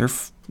Woods.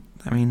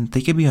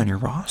 They could be on your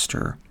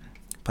roster,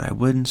 but I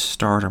wouldn't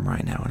start them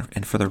right now.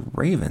 And for the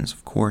Ravens,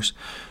 of course,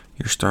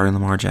 you're starting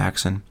Lamar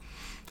Jackson.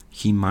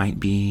 He might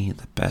be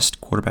the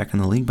best quarterback in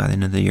the league by the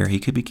end of the year. He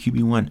could be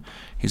QB1.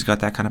 He's got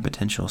that kind of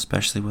potential,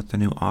 especially with the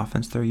new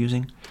offense they're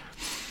using.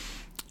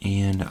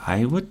 And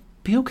I would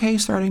be okay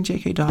starting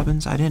J.K.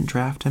 Dobbins. I didn't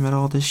draft him at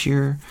all this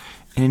year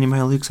in any of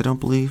my leagues, I don't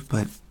believe.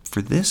 But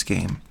for this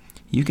game,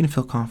 you can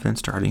feel confident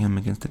starting him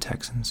against the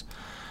Texans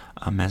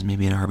as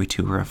maybe an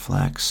RB2 or a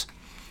flex.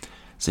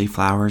 Zay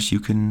Flowers, you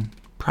can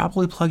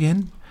probably plug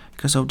in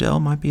because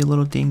Odell might be a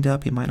little dinged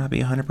up. He might not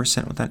be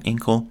 100% with that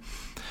ankle.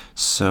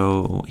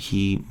 So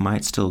he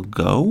might still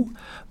go,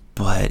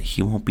 but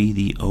he won't be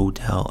the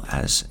Odell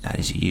as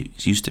he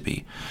used to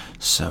be.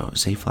 So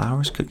Zay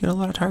Flowers could get a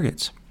lot of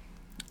targets.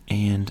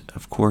 And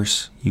of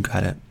course, you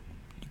gotta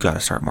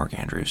start Mark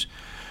Andrews.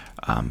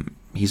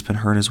 He's been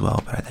hurt as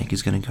well, but I think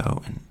he's gonna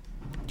go, and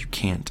you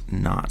can't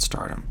not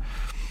start him.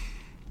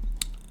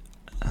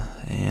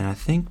 And I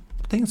think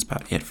that's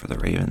about it for the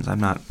Ravens. I'm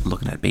not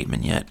looking at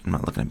Bateman yet. I'm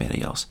not looking at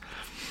anybody else.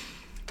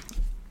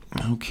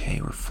 Okay,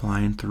 we're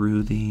flying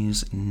through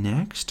these.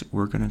 Next,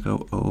 we're going to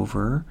go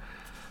over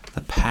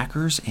the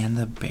Packers and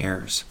the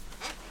Bears.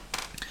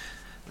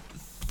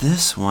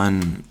 This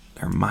one,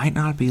 there might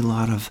not be a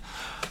lot of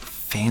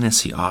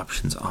fantasy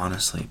options,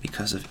 honestly,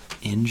 because of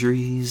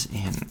injuries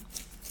and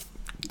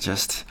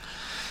just,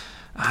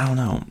 I don't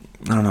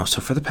know.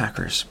 So for the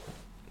Packers,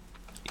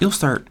 you'll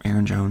start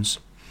Aaron Jones.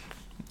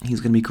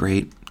 He's going to be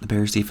great. The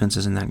Bears defense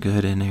isn't that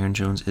good, and Aaron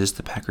Jones is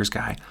the Packers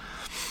guy.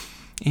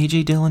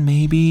 A.J. Dillon,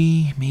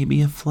 maybe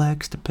a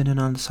flex, depending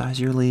on the size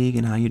of your league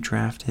and how you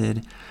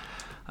drafted.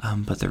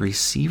 But the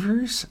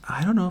receivers,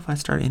 I don't know if I'd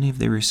start any of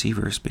the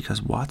receivers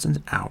because Watson's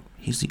out.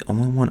 He's the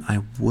only one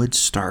I would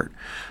start.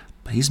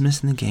 But he's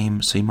missing the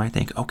game, so you might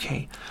think,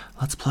 okay,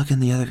 let's plug in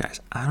the other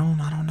guys. I don't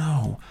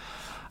know.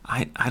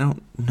 I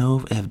don't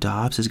know if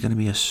Dobbs is going to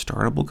be a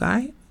startable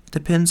guy.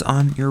 Depends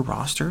on your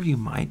roster. You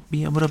might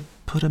be able to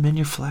put him in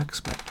your flex,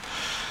 but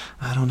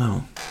I don't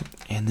know.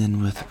 And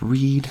then with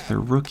Reed, the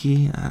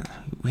rookie,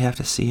 we have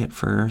to see it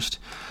first.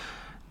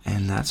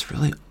 And that's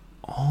really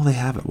all they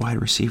have at wide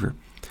receiver.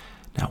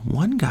 Now,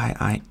 one guy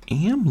I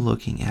am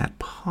looking at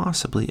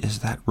possibly is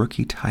that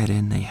rookie tight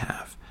end they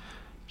have.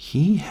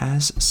 He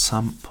has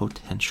some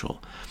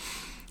potential.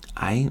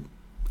 I'm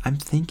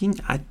thinking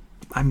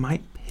I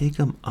might pick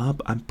him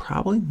up. I'm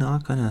probably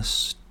not going to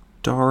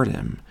start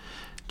him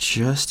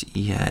just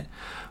yet,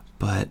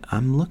 but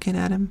I'm looking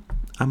at him.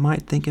 I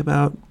might think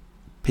about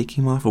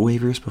picking him off of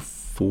waivers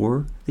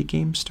before the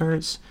game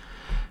starts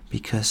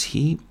because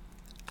he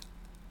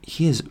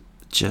is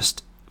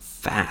just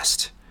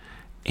fast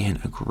and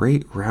a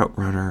great route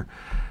runner,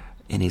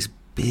 and he's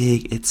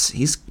big.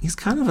 He's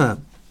kind of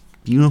a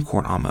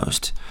unicorn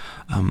almost.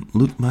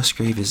 Luke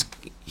Musgrave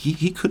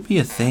he could be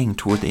a thing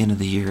toward the end of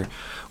the year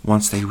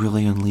once they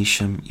really unleash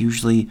him.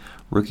 Usually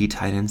rookie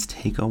tight ends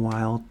take a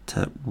while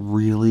to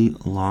really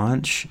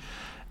launch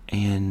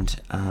and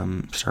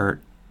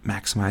start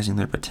maximizing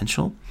their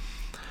potential.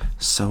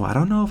 So I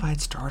don't know if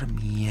I'd start him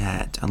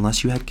yet,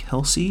 unless you had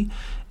Kelsey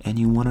and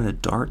you wanted a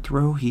dart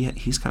throw.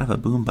 He's kind of a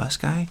boom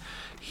bust guy.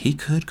 He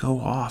could go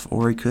off,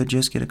 or he could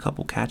just get a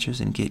couple catches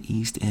and get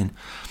eased in.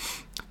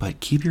 But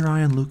keep your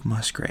eye on Luke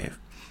Musgrave.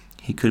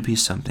 He could be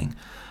something.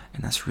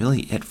 And that's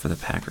really it for the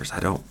Packers. I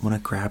don't want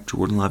to grab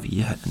Jordan Love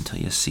yet until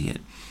you see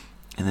it.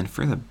 And then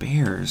for the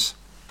Bears,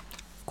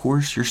 of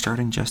course, you're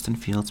starting Justin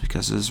Fields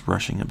because of his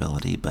rushing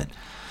ability. But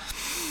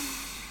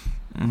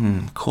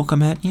Cole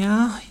Kmet,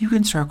 yeah, you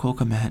can start Cole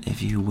Kmet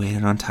if you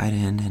waited on tight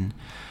end, and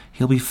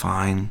he'll be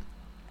fine.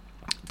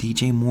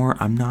 DJ Moore,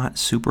 I'm not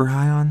super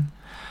high on.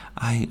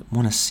 I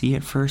want to see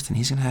it first, and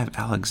he's going to have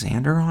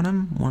Alexander on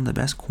him, one of the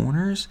best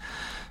corners.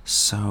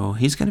 So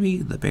he's going to be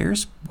the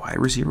Bears' wide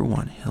receiver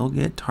one. He'll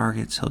get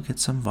targets, he'll get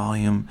some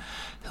volume,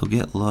 he'll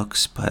get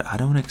looks, but I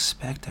don't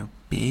expect a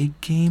big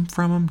game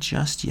from him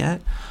just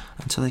yet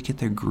until they get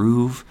their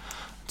groove,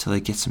 until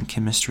they get some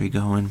chemistry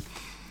going.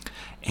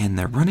 And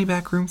the running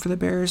back room for the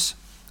Bears,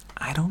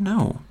 I don't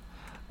know.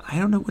 I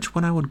don't know which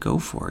one I would go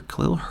for.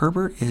 Khalil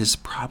Herbert is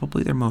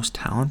probably their most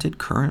talented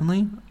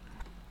currently,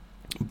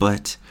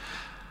 but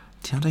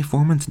Deontay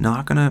Foreman's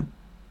not going to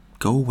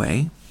go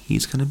away.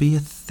 He's going to be a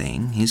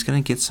thing. He's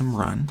going to get some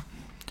run.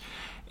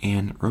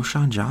 And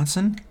Roschon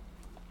Johnson,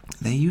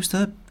 they used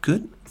a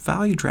good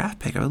value draft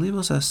pick. I believe it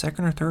was a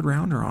second or third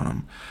rounder on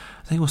him.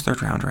 I think it was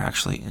third rounder,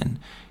 actually. And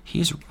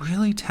he's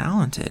really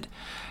talented.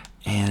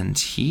 And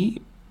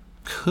he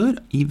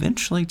could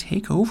eventually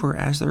take over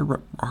as their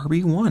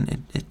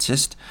RB1. It's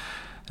just,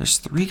 there's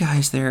three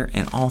guys there,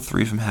 and all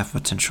three of them have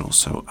potential.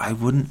 So I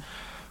wouldn't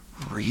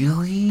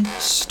really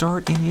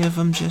start any of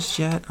them just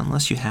yet,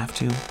 unless you have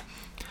to.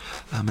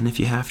 And if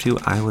you have to,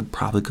 I would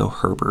probably go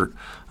Herbert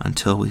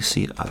until we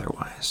see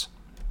otherwise.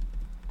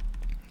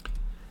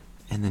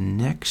 And then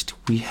next,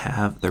 we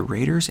have the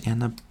Raiders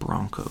and the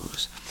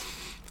Broncos.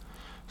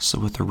 So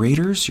with the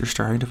Raiders, you're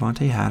starting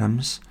Devontae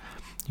Adams,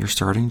 you're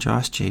starting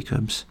Josh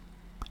Jacobs,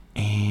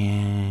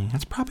 and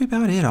that's probably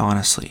about it,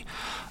 honestly.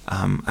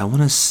 I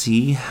want to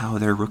see how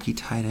their rookie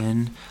tight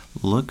end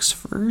looks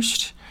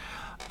first,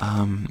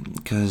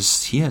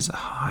 because he has a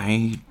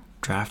high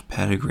draft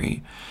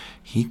pedigree.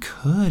 He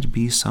could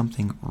be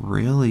something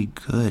really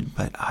good,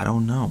 but I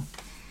don't know.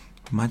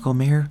 Michael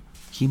Mayer,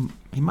 he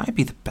might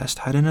be the best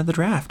tight end of the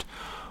draft,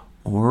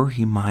 or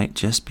he might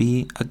just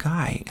be a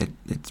guy.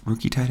 It's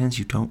rookie tight ends.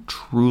 You don't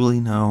truly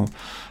know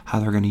how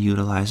they're going to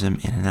utilize him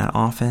in that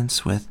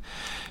offense. With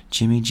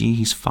Jimmy G,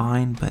 he's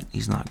fine, but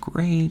he's not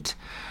great,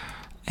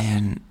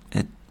 and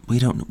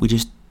we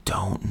just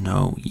don't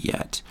know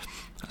yet.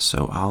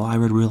 So all I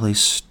would really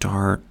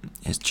start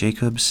is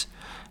Jacobs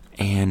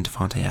and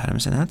Devontae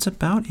Adams, and that's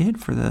about it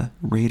for the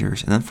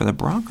Raiders. And then for the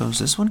Broncos,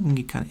 this one can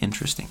get kind of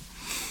interesting.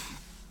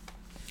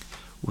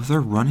 With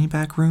their running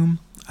back room,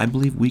 I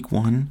believe week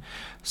 1,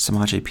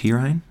 Samaje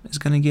Perine is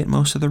going to get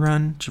most of the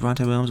run.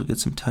 Javonte Williams will get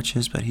some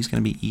touches, but he's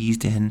going to be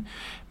eased in.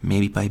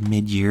 Maybe by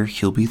mid-year,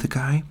 he'll be the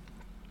guy.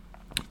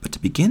 But to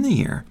begin the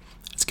year,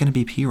 it's going to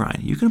be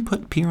Perine. You can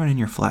put Perine in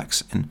your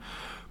flex and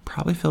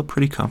probably feel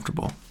pretty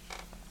comfortable.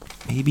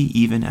 Maybe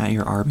even at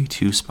your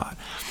RB2 spot.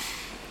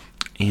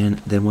 And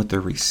then with the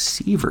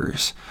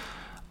receivers,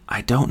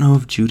 I don't know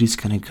if Judy's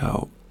going to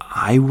go.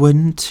 I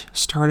wouldn't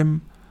start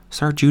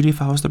Judy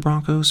if I was the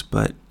Broncos,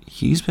 but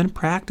he's been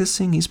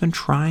practicing. He's been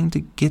trying to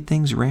get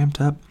things ramped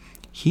up.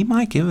 He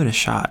might give it a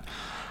shot.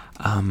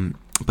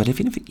 But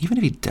even if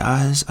he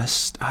does,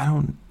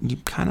 you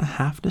kind of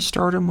have to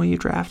start him when you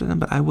drafted him,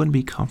 but I wouldn't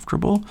be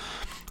comfortable.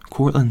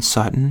 Courtland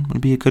Sutton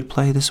would be a good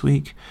play this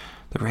week.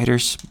 The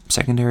Raiders'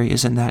 secondary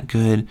isn't that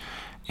good.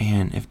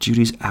 And if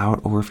Judy's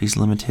out or if he's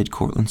limited,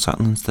 Courtland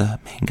Sutton's the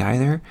main guy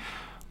there.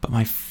 But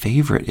my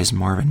favorite is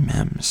Marvin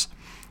Mims.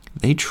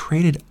 They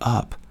traded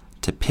up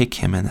to pick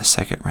him in the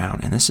second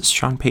round, and this is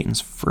Sean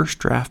Payton's first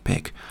draft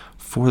pick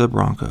for the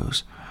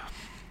Broncos.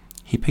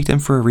 He picked him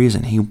for a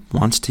reason. He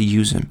wants to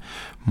use him.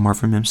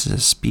 Marvin Mims is a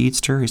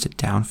speedster. He's a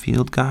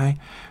downfield guy,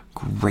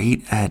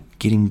 great at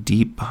getting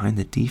deep behind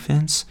the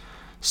defense.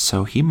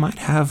 So he might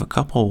have a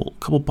couple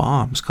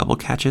bombs, couple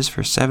catches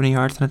for 70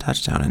 yards and a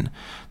touchdown, and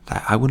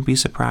I wouldn't be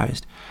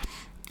surprised.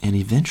 And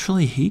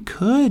eventually he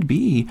could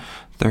be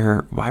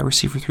their wide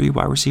receiver 3,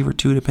 wide receiver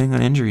 2, depending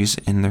on injuries,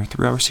 in their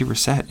 3 wide receiver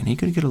set, and he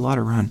could get a lot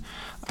of run.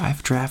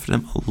 I've drafted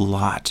him a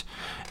lot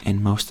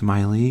in most of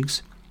my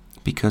leagues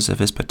because of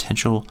his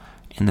potential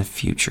in the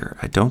future.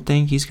 I don't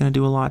think he's going to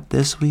do a lot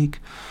this week,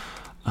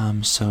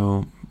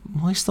 so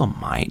he still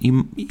might.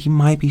 He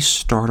might be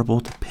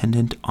startable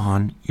dependent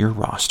on your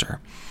roster,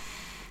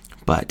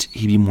 but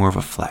he'd be more of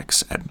a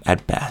flex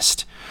at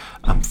best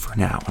for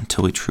now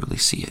until we truly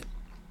see it.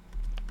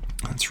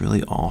 That's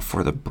really all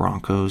for the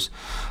Broncos.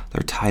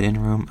 Their tight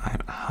end room,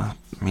 I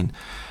mean,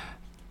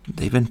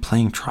 they've been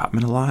playing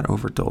Trotman a lot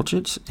over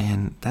Dulcich,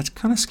 and that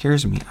kind of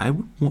scares me. I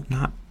would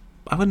not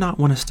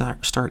want to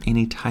start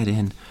any tight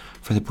end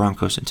for the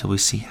Broncos until we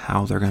see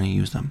how they're going to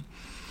use them.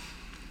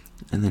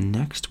 And then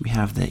next we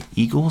have the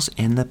Eagles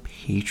and the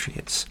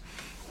Patriots.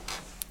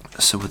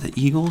 So with the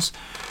Eagles,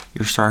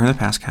 you're starting the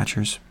pass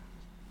catchers.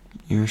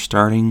 You're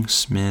starting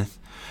Smith.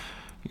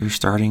 You're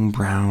starting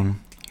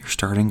Brown. You're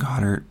starting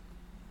Goddard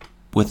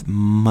with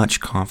much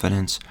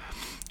confidence.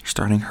 You're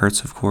starting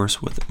Hurts, of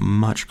course, with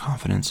much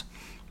confidence.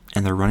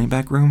 And the running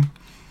back room,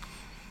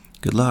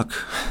 good luck.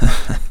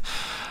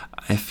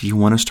 If you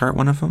want to start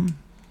one of them,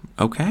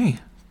 okay,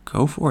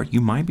 go for it. You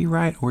might be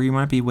right, or you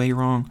might be way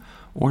wrong.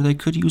 Or they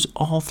could use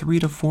all 3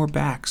 to 4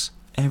 backs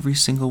every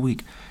single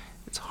week.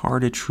 It's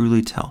hard to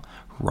truly tell.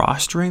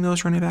 Rostering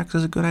those running backs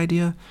is a good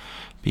idea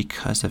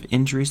because of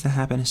injuries that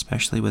happen,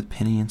 especially with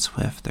Penny and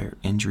Swift. They're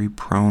injury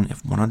prone.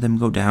 If one of them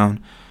go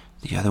down,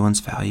 the other one's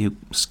value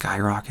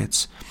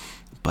skyrockets.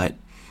 But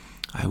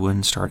I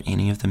wouldn't start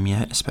any of them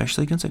yet,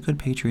 especially against a good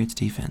Patriots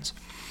defense.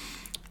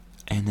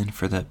 And then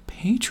for the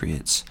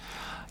Patriots,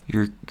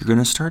 you're going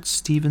to start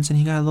Stevenson.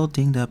 He got a little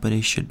dinged up, but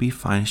he should be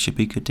fine. He should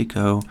be good to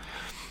go.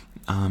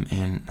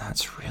 And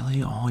that's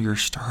really all you're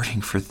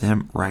starting for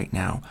them right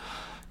now.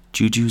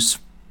 Juju's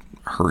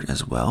hurt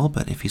as well,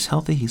 but if he's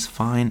healthy, he's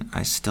fine.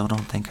 I still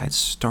don't think I'd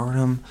start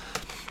him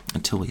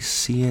until we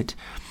see it.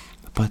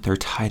 But their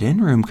tight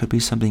end room could be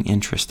something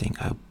interesting.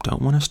 I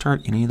don't want to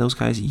start any of those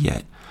guys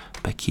yet,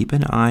 but keep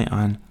an eye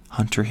on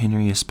Hunter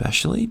Henry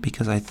especially,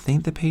 because I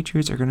think the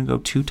Patriots are going to go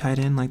 2 tight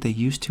end like they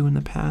used to in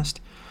the past.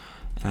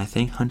 And I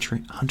think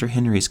Hunter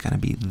Henry is going to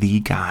be the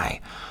guy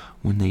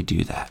when they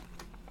do that.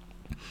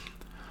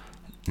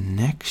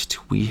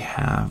 Next, we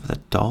have the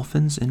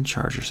Dolphins and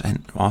Chargers.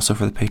 And also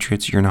for the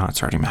Patriots, you're not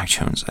starting Mac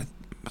Jones. I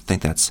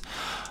think that's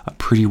a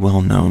pretty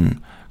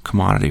well-known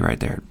commodity right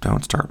there.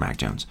 Don't start Mac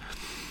Jones.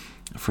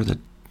 For the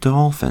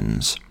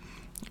Dolphins,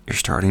 you're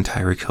starting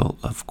Tyreek Hill,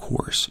 of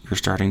course. You're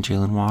starting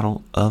Jalen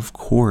Waddle, of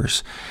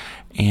course.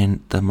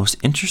 And the most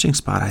interesting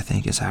spot, I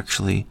think, is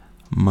actually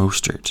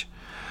Mostert.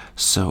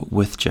 So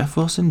with Jeff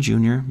Wilson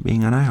Jr.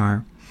 being on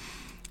IR,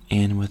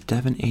 and with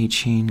Devin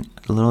Achane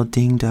a little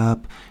dinged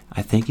up,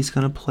 I think he's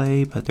going to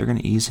play, but they're going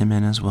to ease him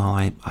in as well,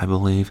 I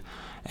believe.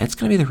 It's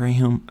going to be the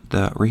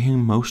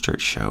Raheem Mostert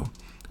show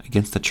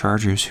against the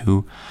Chargers,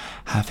 who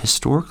have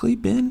historically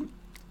been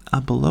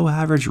a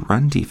below-average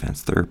run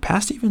defense. Their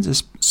pass defense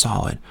is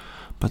solid,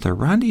 but their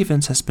run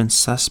defense has been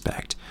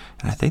suspect,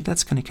 and I think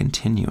that's going to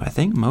continue. I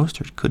think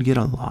Mostert could get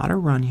a lot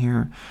of run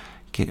here,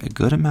 get a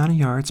good amount of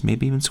yards,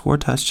 maybe even score a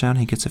touchdown.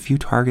 He gets a few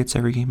targets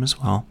every game as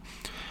well.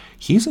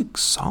 He's a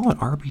solid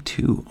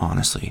RB2,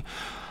 honestly.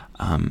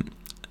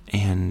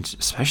 And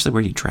especially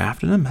where you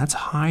drafted him, that's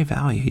high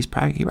value. He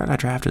probably got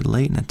drafted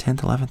late in the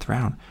 10th, 11th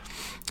round.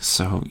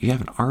 So you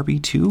have an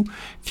RB2.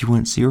 If you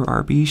went 0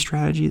 RB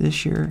strategy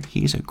this year,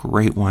 he's a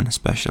great one,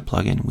 especially to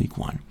plug in week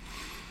 1.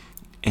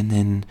 And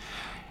then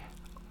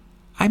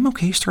I'm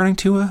okay starting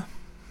Tua,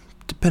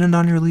 depending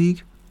on your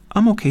league.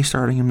 I'm okay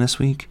starting him this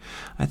week.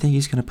 I think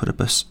he's going to put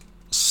up a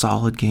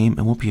solid game.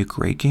 It won't be a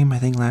great game. I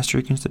think last year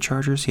against the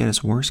Chargers, he had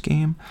his worst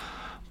game.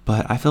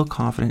 But I feel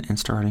confident in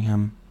starting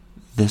him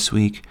this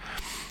week.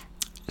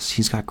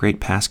 He's got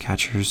great pass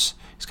catchers.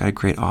 He's got a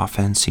great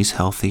offense. He's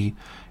healthy.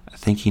 I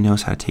think he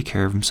knows how to take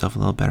care of himself a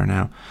little better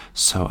now.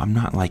 So I'm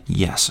not like,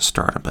 yes,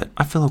 start him, but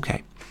I feel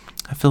okay.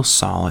 I feel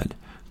solid.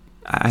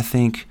 I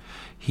think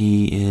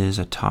he is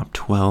a top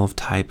 12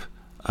 type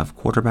of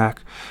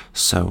quarterback.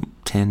 So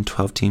 10,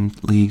 12 team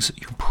leagues,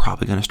 you're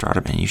probably going to start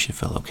him and you should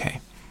feel okay.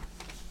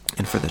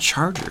 And for the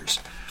Chargers,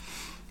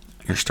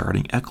 you're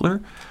starting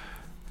Eckler,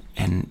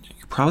 and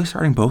you're probably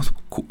starting both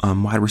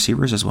wide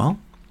receivers as well,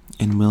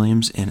 in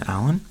Williams and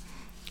Allen.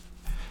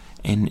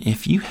 And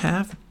if you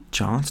have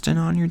Johnston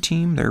on your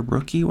team, their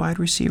rookie wide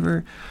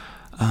receiver,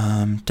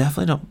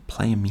 definitely don't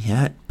play him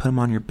yet. Put him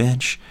on your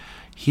bench.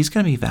 He's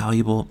going to be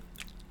valuable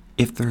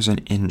if there's an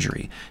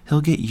injury.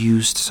 He'll get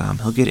used some.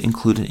 He'll get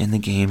included in the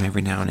game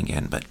every now and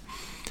again, but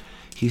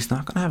he's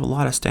not going to have a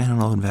lot of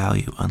standalone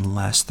value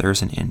unless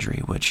there's an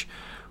injury, which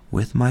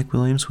with Mike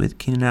Williams, with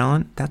Keenan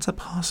Allen, that's a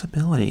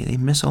possibility. They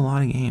miss a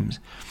lot of games.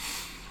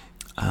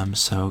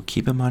 So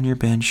keep him on your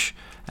bench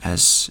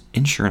as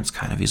insurance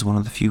kind of. He's one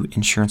of the few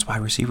insurance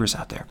wide receivers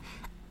out there.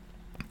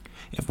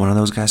 If one of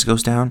those guys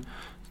goes down,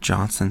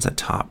 Johnson's a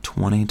top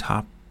 20,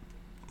 top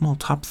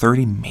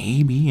 30,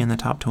 maybe in the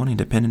top 20,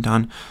 depending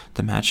on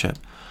the matchup.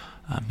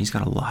 He's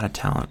got a lot of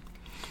talent.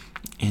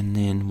 And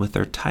then with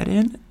their tight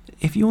end,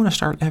 if you want to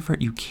start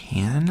Everett, you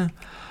can.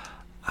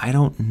 I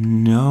don't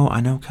know.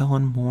 I know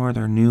Kellen Moore,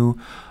 their new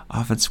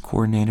offensive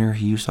coordinator,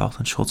 he used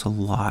Dalton Schultz a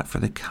lot for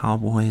the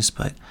Cowboys,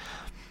 but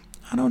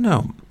I don't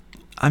know.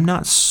 I'm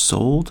not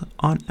sold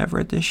on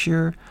Everett this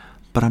year,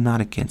 but I'm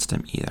not against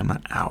him either. I'm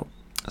not out.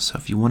 So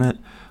if you want to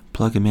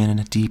plug him in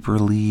a deeper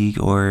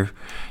league, or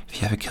if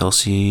you have a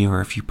Kelsey,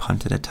 or if you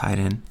punted a tight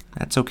end,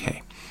 that's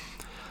okay.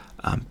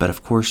 But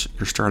of course,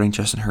 you're starting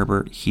Justin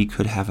Herbert. He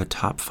could have a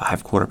top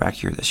 5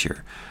 quarterback year this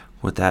year.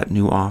 With that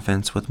new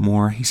offense with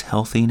Moore, he's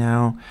healthy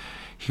now.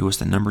 He was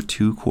the number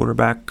 2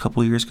 quarterback a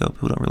couple years ago.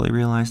 People don't really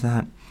realize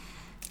that.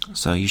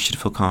 So you should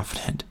feel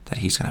confident that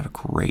he's going to have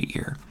a great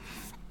year.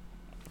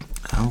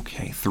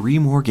 Okay, 3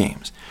 more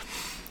games.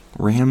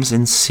 Rams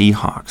and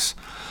Seahawks.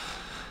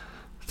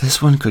 This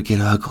one could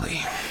get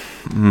ugly.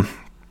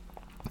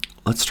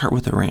 Let's start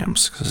with the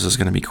Rams, because this is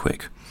going to be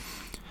quick.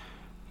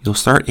 You'll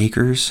start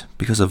Akers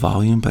because of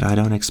volume, but I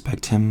don't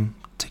expect him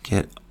to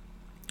get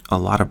a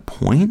lot of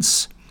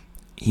points.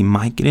 He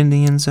might get in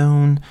the end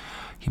zone.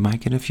 He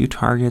might get a few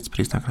targets, but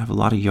he's not going to have a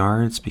lot of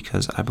yards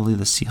because I believe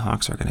the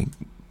Seahawks are going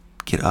to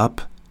get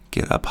up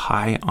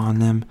high on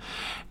them,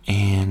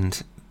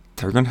 and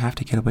they're going to have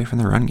to get away from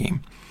the run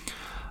game.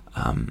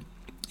 And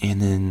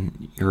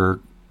then you're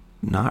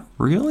not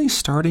really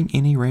starting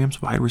any Rams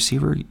wide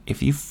receiver.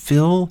 If you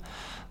feel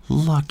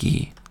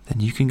lucky, then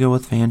you can go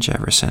with Van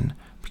Jefferson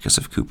because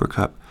of Cooper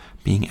Kupp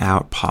being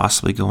out,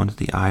 possibly going to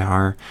the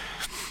IR.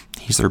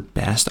 He's their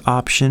best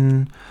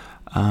option.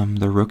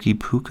 The rookie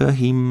Puka,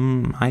 he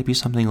might be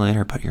something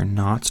later, but you're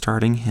not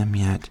starting him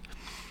yet.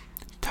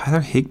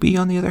 Tyler Higbee,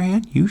 on the other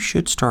hand, you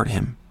should start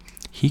him.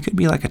 He could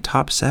be like a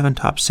top 7,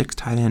 top 6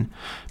 tight end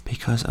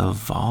because of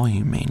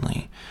volume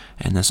mainly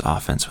in this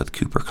offense with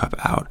Cooper Kupp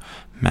out.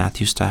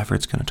 Matthew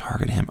Stafford's going to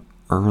target him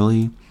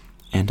early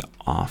and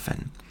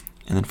often.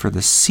 And then for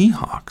the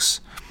Seahawks,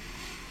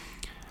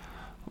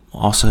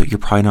 also, you're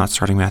probably not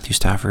starting Matthew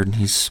Stafford.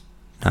 He's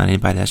not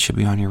anybody that should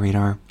be on your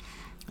radar.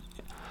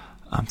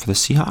 For the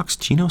Seahawks,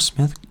 Geno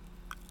Smith,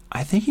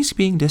 I think he's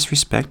being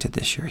disrespected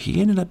this year. He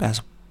ended up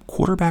as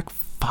quarterback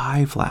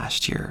 5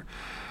 last year.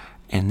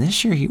 And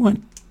this year he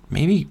went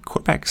maybe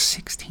quarterback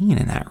 16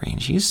 in that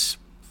range.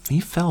 He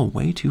fell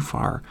way too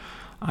far.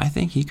 I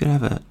think he could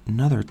have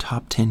another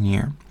top 10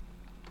 year.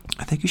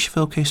 I think you should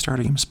feel okay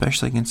starting him,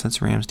 especially against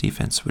this Rams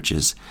defense, which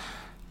is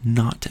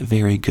not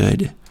very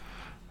good.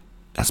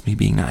 That's me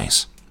being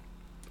nice.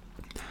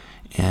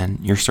 And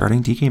you're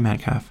starting DK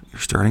Metcalf.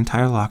 You're starting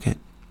Tyler Lockett.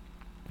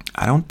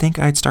 I don't think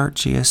I'd start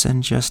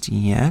JSN just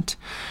yet.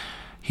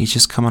 He's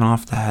just coming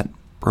off that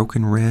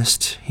broken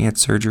wrist. He had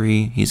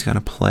surgery. He's going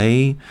to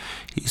play.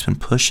 He's been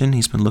pushing.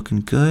 He's been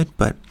looking good.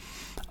 But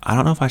I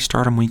don't know if I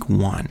start him week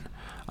 1.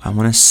 I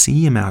want to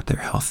see him out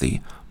there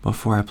healthy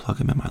before I plug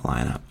him in my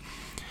lineup.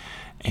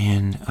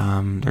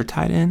 And their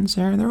tight ends,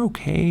 they're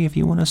okay. If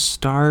you want to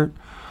start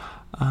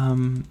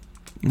Noah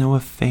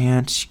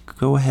Fant,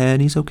 go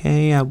ahead. He's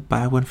okay. I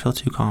wouldn't feel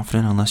too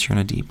confident unless you're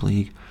in a deep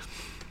league.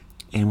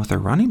 And with their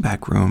running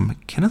back room,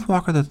 Kenneth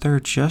Walker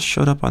III just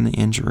showed up on the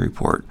injury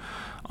report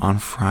on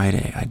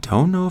Friday. I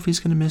don't know if he's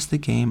going to miss the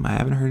game. I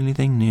haven't heard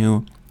anything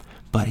new,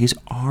 but he's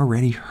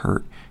already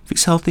hurt. If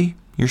he's healthy,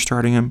 you're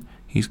starting him.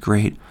 He's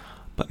great.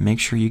 But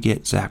make sure you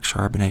get Zach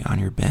Charbonnet on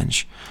your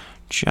bench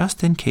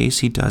just in case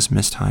he does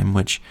miss time,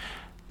 which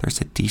there's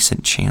a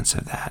decent chance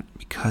of that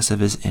because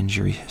of his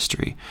injury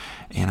history.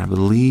 And I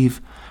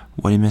believe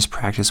what he missed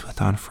practice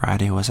with on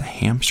Friday was a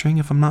hamstring,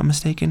 if I'm not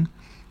mistaken.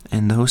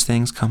 And those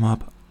things come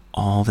up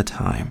all the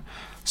time,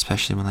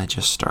 especially when they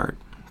just start.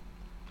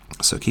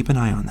 So keep an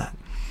eye on that.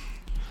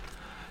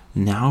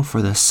 Now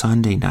for the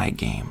Sunday night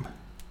game,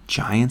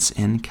 Giants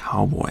and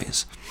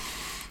Cowboys.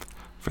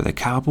 For the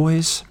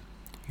Cowboys,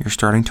 you're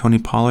starting Tony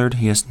Pollard.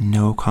 He has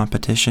no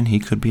competition. He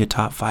could be a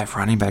top 5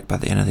 running back by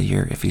the end of the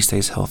year if he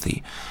stays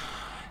healthy.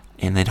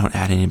 And they don't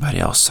add anybody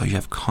else, so you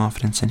have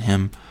confidence in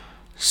him.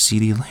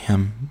 CeeDee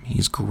Lamb,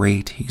 he's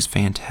great. He's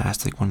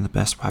fantastic. One of the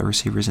best wide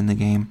receivers in the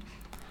game.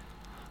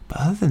 But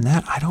other than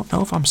that, I don't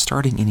know if I'm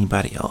starting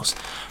anybody else.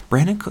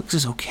 Brandon Cooks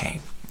is okay.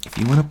 If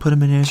you want to put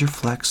him in as your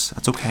flex,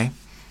 that's okay.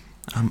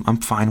 I'm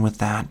fine with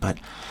that, but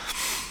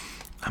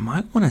I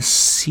might want to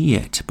see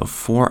it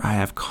before I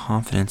have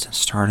confidence in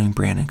starting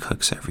Brandon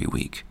Cooks every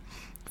week.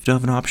 If you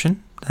don't have an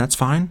option, that's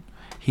fine.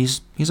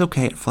 He's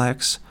okay at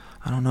flex.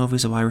 I don't know if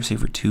he's a wide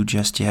receiver 2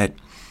 just yet,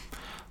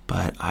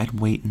 but I'd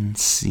wait and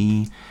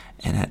see.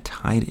 And at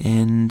tight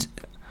end,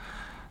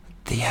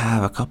 they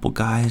have a couple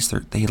guys.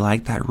 They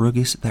like that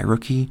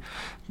rookie.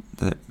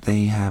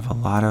 They have a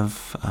lot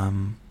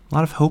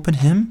of hope in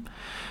him.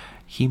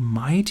 He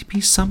might be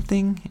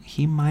something.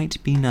 He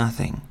might be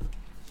nothing.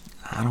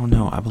 I don't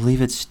know. I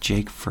believe it's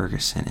Jake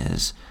Ferguson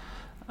is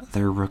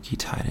their rookie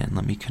tight end.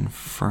 Let me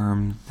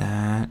confirm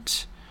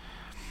that.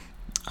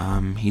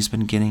 He's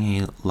been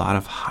getting a lot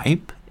of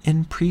hype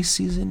in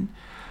preseason,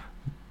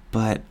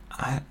 but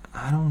I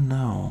don't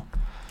know.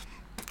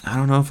 I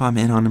don't know if I'm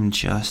in on him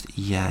just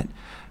yet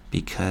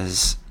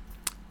because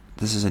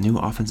this is a new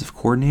offensive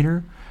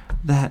coordinator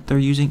that they're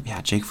using.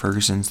 Yeah, Jake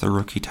Ferguson's the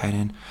rookie tight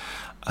end.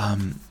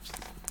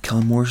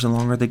 Kellen Moore's no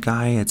longer the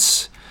guy.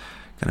 It's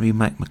going to be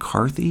Mike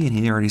McCarthy, and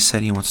he already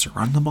said he wants to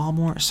run the ball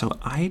more. So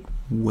I'd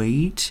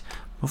wait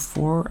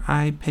before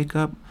I pick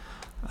up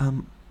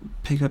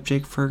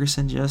Jake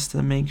Ferguson just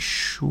to make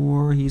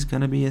sure he's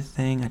going to be a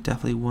thing. I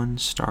definitely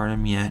wouldn't start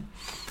him yet.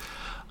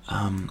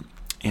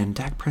 And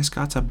Dak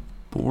Prescott's a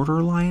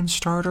borderline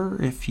starter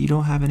if you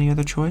don't have any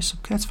other choice.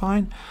 Okay, that's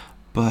fine.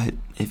 But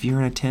if you're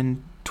in a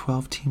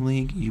 10-12 team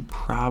league, you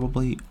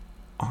probably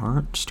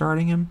aren't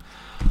starting him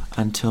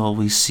until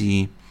we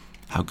see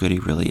how good he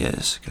really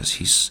is, because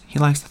he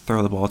likes to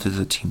throw the ball to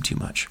the team too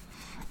much.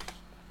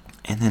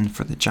 And then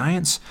for the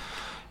Giants,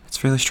 it's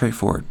fairly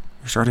straightforward.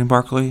 You're starting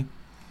Barkley.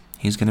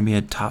 He's going to be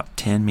a top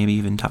 10, maybe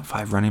even top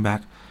 5 running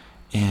back.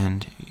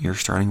 And you're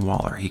starting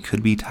Waller. He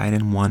could be tight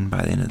end 1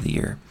 by the end of the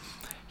year.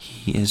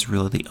 He is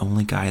really the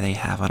only guy they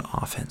have on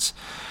offense.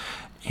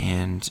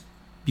 And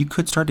you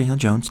could start Daniel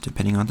Jones,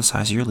 depending on the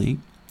size of your league.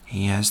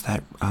 He has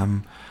that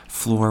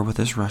floor with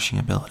his rushing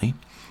ability.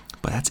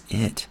 But that's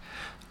it.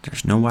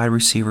 There's no wide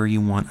receiver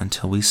you want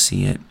until we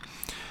see it.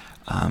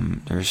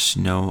 There's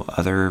no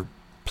other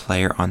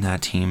player on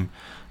that team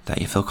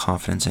that you feel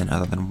confidence in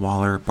other than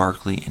Waller,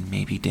 Barkley, and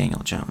maybe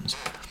Daniel Jones.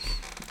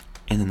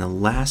 And then the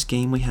last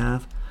game we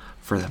have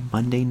for the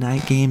Monday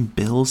night game,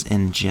 Bills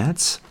and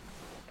Jets.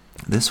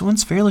 This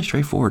one's fairly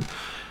straightforward.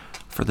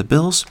 For the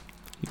Bills,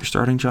 you're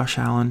starting Josh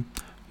Allen.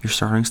 You're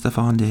starting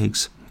Stephon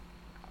Diggs.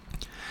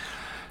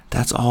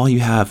 That's all you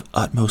have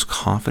utmost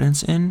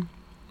confidence in.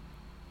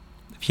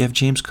 If you have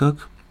James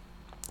Cook,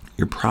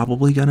 you're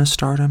probably going to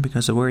start him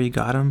because of where you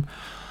got him.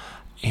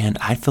 And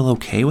I'd feel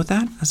okay with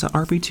that as an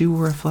RB2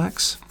 or a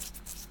flex.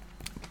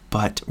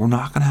 But we're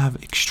not going to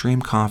have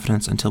extreme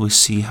confidence until we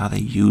see how they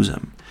use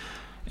him.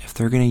 If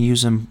they're going to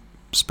use him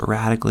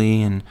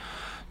sporadically and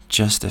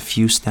just a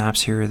few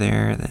snaps here or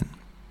there, then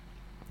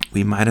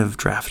we might have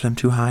drafted him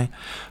too high.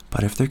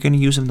 But if they're going to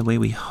use him the way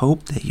we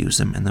hope they use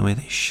him and the way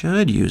they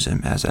should use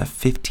him as a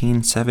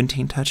 15,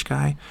 17 touch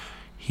guy,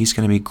 he's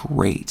going to be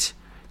great.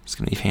 He's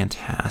going to be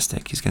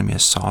fantastic. He's going to be a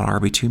solid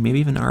RB2, maybe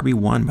even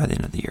RB1 by the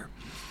end of the year.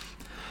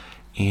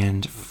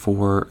 And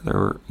for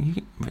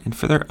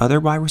their other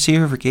wide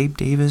receiver, for Gabe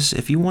Davis,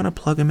 if you want to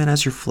plug him in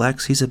as your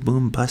flex, he's a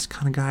boom-bust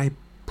kind of guy.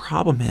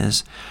 Problem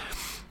is,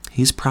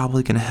 he's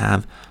probably going to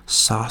have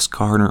Sauce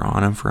Gardner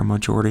on him for a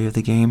majority of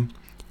the game,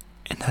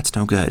 and that's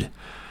no good.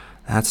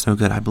 That's no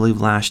good. I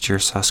believe last year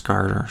Sauce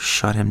Gardner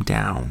shut him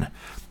down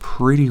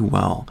pretty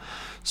well.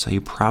 So you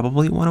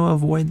probably want to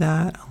avoid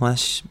that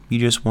unless you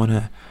just want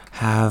to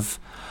have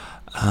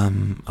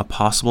a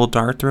possible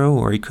dart throw,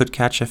 or he could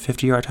catch a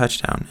 50-yard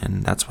touchdown,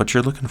 and that's what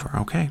you're looking for.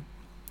 Okay,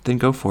 then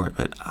go for it,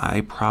 but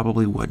I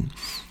probably wouldn't.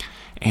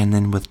 And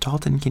then with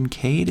Dalton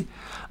Kincaid,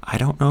 I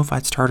don't know if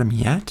I'd start him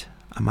yet.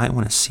 I might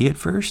want to see it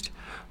first,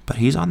 but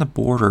he's on the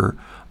border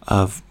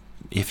of,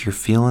 if you're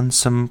feeling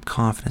some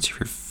confidence, if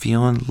you're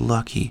feeling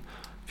lucky,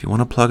 if you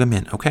want to plug him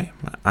in, okay,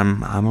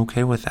 I'm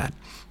okay with that.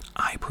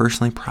 I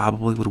personally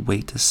probably would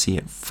wait to see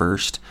it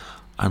first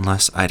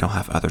unless I don't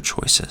have other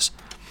choices.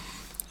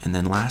 And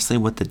then lastly,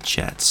 with the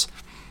Jets,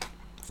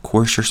 of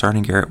course, you're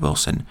starting Garrett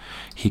Wilson.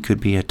 He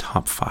could be a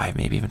top 5,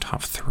 maybe even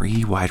top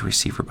 3 wide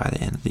receiver by the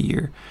end of the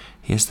year.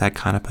 He has that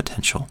kind of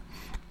potential.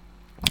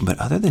 But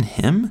other than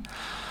him,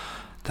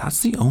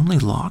 that's the only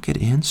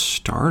lock-it-in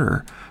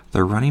starter.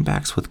 The running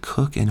backs with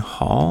Cook and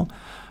Hall,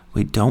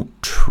 we don't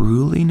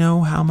truly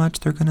know how much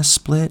they're going to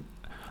split.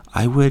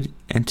 I would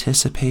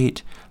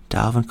anticipate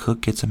Dalvin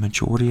Cook gets a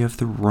majority of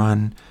the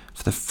run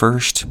for the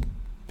first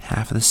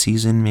half of the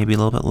season, maybe a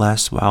little bit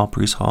less, while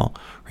Breece Hall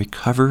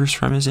recovers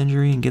from his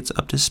injury and gets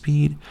up to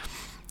speed.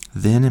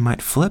 Then it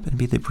might flip and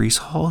be the Breece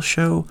Hall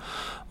show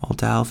while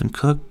Dalvin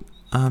Cook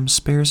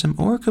spares him,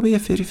 or it could be a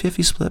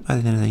 50-50 split by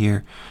the end of the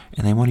year,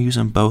 and they want to use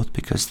them both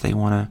because they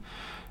want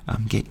to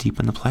get deep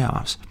in the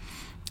playoffs.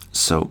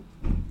 So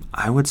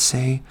I would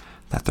say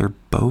that they're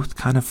both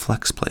kind of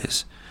flex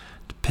plays,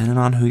 depending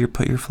on who you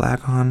put your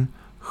flag on,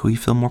 who you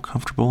feel more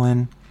comfortable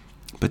in.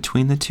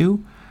 Between the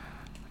two,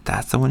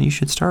 that's the one you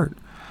should start.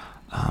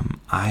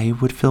 I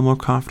would feel more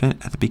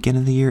confident at the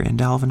beginning of the year in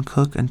Dalvin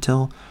Cook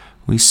until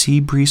we see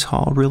Breece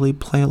Hall really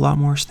play a lot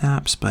more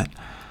snaps, but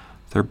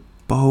they're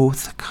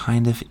both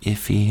kind of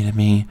iffy to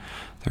me.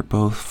 They're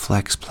both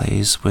flex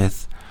plays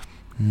with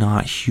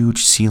not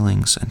huge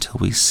ceilings until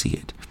we see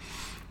it.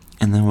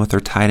 And then with their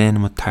tight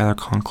end, with Tyler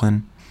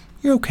Conklin,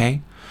 you're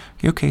okay.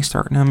 You're okay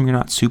starting him. You're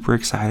not super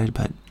excited,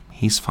 but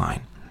he's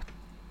fine.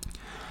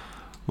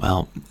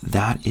 Well,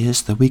 that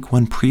is the Week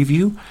 1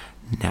 preview.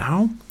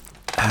 Now,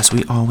 as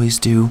we always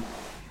do,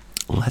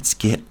 let's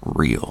get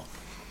real.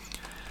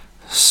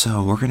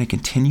 So we're going to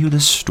continue the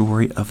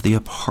story of the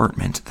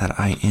apartment that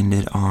I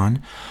ended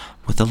on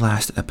with the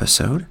last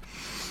episode.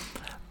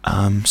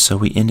 So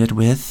we ended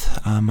with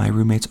my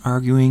roommates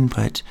arguing,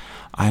 but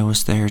I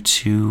was there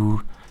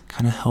to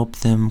kind of help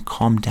them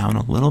calm down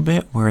a little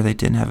bit where they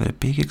didn't have a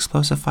big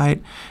explosive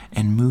fight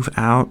and move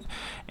out,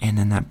 and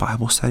then that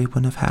Bible study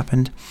wouldn't have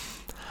happened.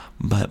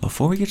 But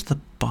before we get to the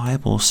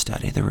Bible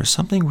study, there was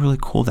something really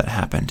cool that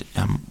happened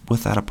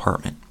with that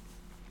apartment.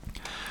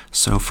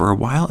 So for a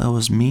while, it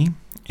was me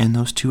and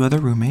those two other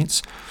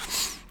roommates,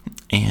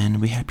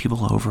 and we had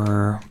people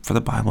over for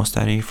the Bible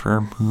study,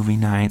 for movie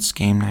nights,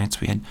 game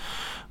nights. We had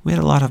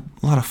a lot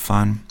of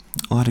fun,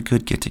 a lot of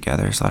good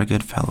get-togethers, a lot of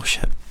good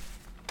fellowship.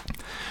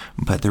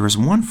 But there was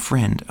one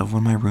friend of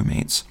one of my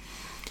roommates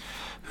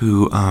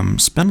who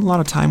spent a lot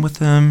of time with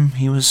them.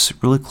 He was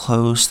really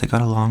close. They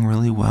got along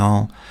really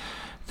well.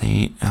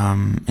 They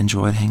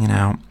enjoyed hanging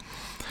out.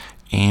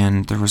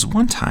 And there was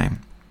one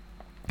time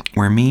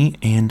where me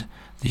and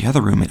the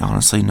other roommate,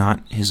 honestly, not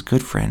his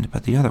good friend,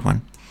 but the other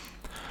one,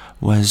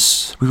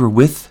 we were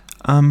with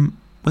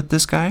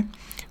this guy.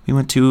 We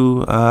went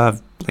to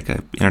like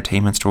a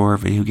entertainment store,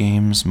 video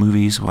games,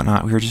 movies,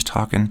 whatnot. We were just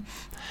talking,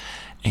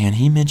 and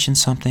he mentioned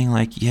something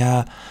like,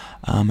 I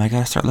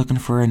gotta start looking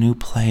for a new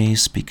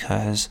place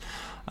because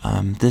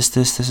this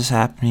is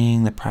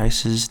happening. The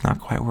price is not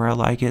quite where I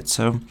like it,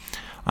 so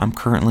I'm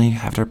currently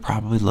have to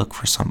probably look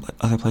for some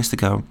other place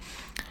to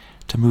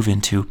move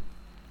into.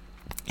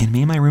 And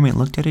me and my roommate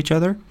looked at each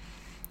other,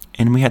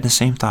 and we had the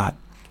same thought.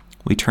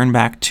 We turned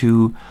back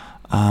to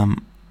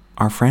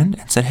our friend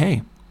and said,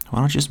 "Hey, why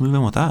don't you just move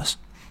in with us?"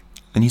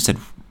 And he said,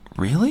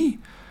 "Really?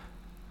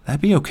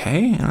 That'd be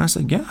okay?" And I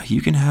said, "Yeah,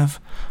 you can have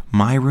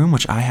my room,"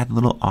 which I had a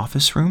little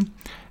office room,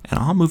 "and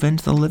I'll move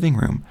into the living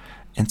room."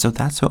 And so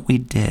that's what we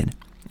did.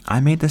 I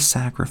made the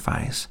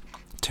sacrifice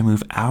to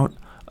move out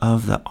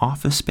of the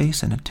office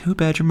space in a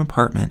 2-bedroom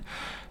apartment,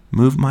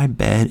 move my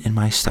bed and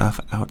my stuff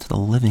out to the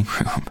living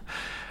room,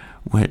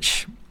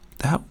 which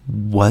that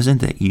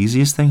wasn't the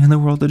easiest thing in the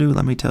world to do.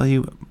 Let me tell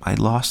you, I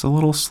lost a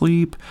little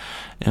sleep.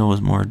 It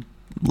was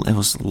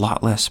a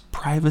lot less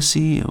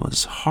privacy. It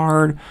was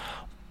hard,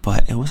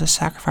 but it was a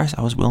sacrifice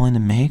I was willing to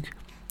make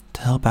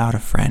to help out a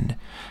friend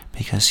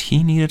because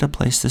he needed a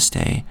place to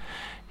stay.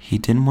 He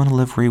didn't want to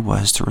live where he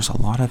was. There was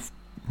a lot of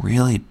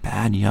really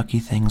bad,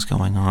 yucky things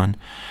going on,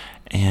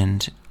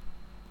 and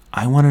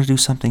I wanted to do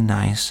something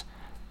nice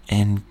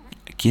and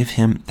give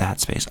him that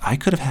space. I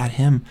could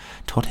have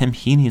told him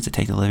he needs to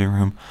take the living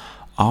room.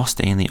 I'll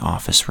stay in the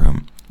office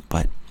room.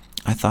 But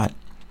I thought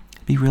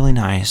it'd be really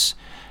nice.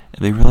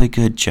 It'd be a really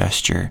good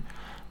gesture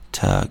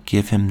to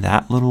give him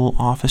that little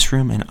office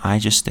room, and I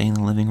just stay in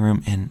the living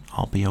room, and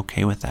I'll be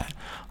okay with that.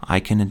 I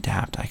can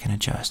adapt. I can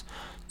adjust.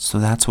 So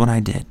that's what I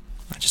did.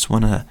 I just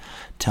want to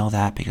tell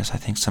that because I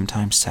think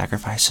sometimes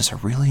sacrifices are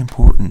really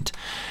important,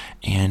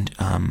 and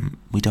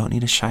we don't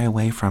need to shy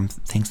away from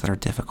things that are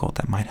difficult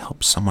that might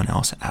help someone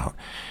else out.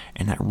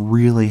 And that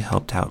really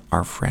helped out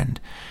our friend.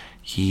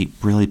 He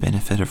really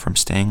benefited from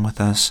staying with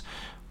us.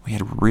 We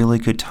had really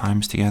good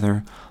times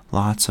together,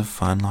 lots of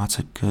fun, lots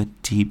of good,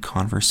 deep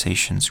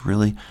conversations,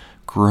 really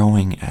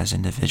growing as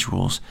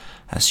individuals,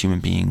 as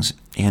human beings,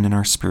 and in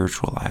our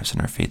spiritual lives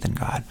and our faith in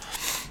God.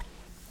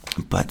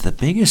 But the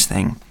biggest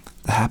thing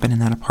that happened in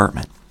that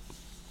apartment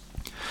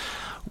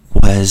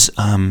was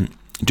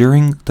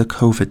during the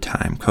COVID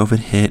time. COVID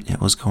hit.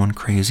 It was going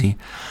crazy.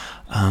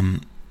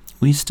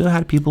 We still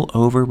had people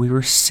over. We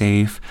were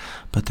safe.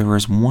 But there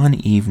was one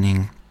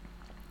evening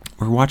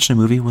we were watching a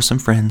movie with some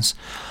friends,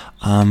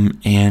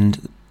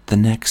 and the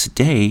next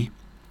day,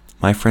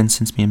 my friend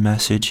sends me a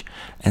message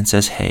and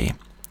says, "Hey,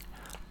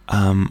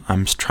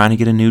 I'm trying to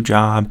get a new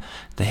job.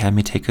 They had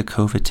me take a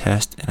COVID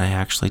test, and I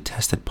actually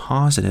tested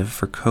positive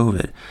for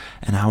COVID.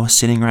 And I was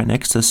sitting right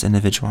next to this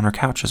individual on our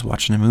couch just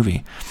watching a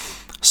movie."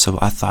 So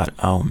I thought,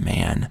 oh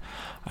man,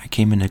 I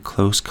came into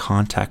close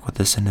contact with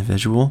this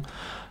individual,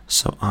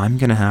 so I'm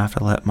going to have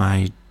to let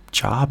my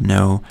job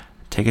know,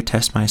 take a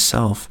test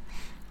myself,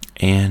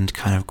 and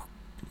kind of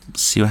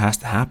see what has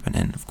to happen.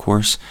 And of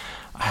course,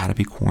 I had to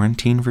be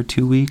quarantined for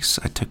 2 weeks.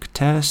 I took a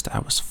test. I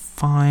was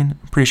fine.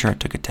 I'm pretty sure I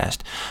took a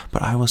test,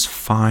 but I was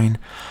fine.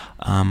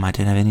 I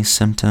didn't have any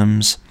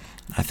symptoms.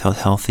 I felt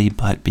healthy,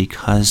 but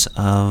because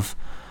of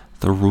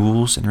the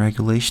rules and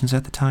regulations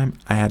at the time,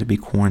 I had to be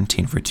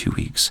quarantined for 2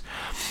 weeks.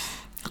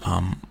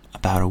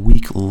 About a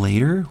week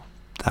later,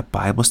 that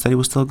Bible study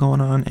was still going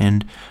on,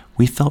 and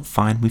we felt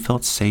fine. We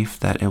felt safe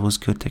that it was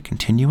good to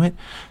continue it.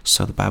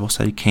 So the Bible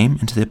study came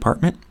into the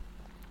apartment,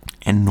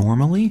 and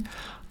normally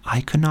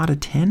I could not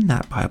attend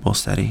that Bible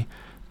study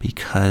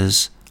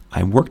because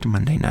I worked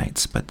Monday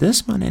nights. But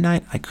this Monday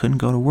night, I couldn't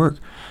go to work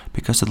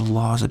because of the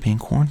laws of being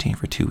quarantined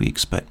for 2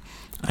 weeks. But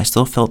I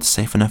still felt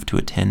safe enough to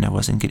attend. I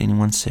wasn't getting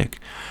anyone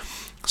sick.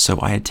 So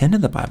I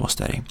attended the Bible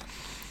study.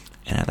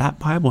 And at that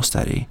Bible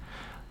study,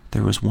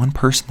 there was one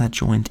person that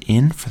joined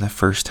in for the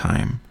first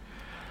time.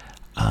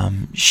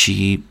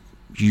 She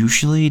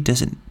usually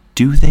doesn't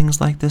do things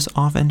like this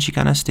often. She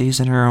kind of stays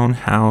in her own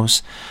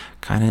house.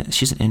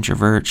 She's an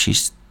introvert. She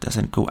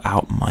doesn't go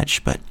out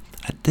much. But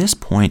at this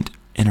point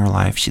in her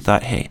life, she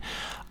thought, hey,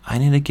 I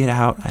need to get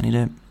out. I need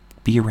to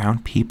be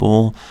around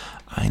people.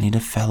 I need a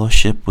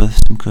fellowship with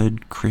some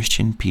good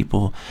Christian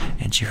people.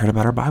 And she heard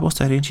about our Bible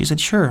study, and she said,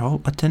 sure,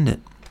 I'll attend it.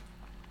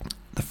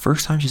 The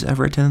first time she's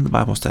ever attended the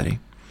Bible study.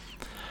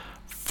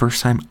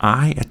 First time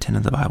I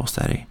attended the Bible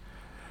study.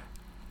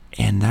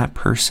 And that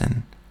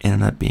person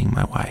ended up being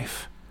my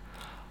wife.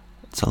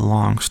 It's a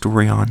long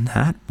story on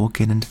that. We'll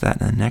get into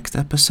that in the next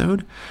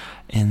episode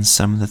and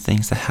some of the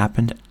things that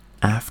happened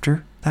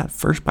after that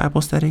first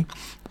Bible study.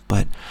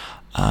 But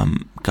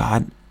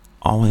God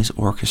always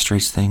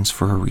orchestrates things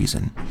for a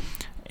reason.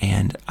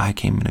 And I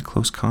came into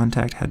close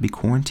contact, had to be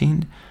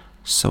quarantined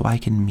so I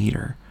can meet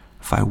her.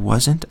 If I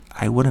wasn't,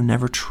 I would have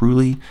never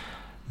truly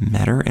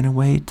met her in a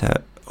way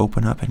to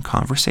open up and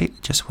conversate.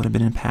 It just would have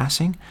been in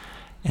passing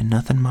and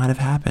nothing might have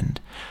happened.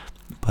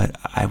 But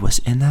I was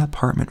in that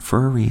apartment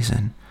for a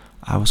reason.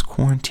 I was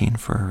quarantined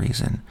for a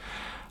reason.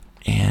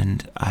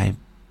 And I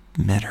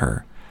met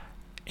her.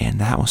 And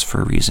that was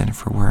for a reason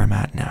for where I'm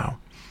at now.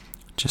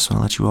 Just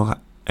want to let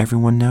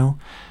everyone know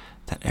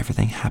that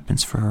everything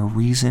happens for a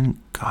reason.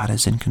 God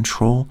is in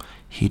control.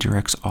 He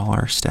directs all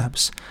our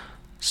steps.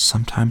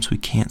 Sometimes we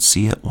can't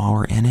see it while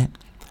we're in it.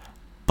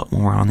 But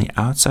when we're on the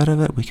outside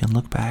of it, we can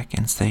look back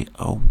and say,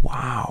 oh,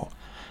 wow.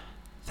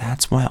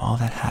 That's why all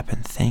that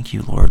happened. Thank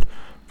you, Lord,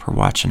 for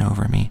watching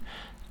over me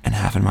and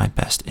having my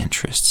best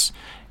interests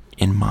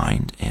in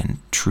mind and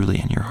truly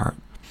in your heart.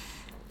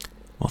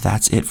 Well,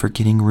 that's it for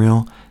Getting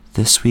Real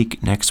this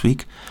week. Next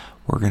week,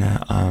 we're going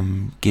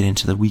to get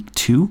into the week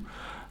 2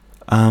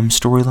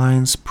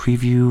 storylines,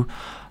 preview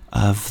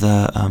of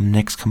the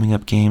next coming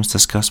up games,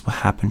 discuss what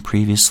happened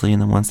previously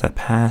and the ones that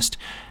passed,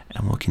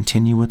 and we'll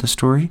continue with the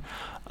story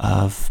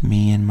of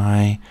me and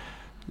my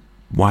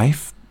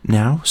wife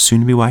now,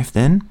 soon-to-be wife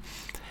then.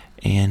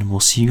 And we'll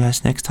see you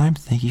guys next time.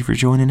 Thank you for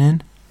joining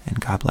in, and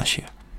God bless you.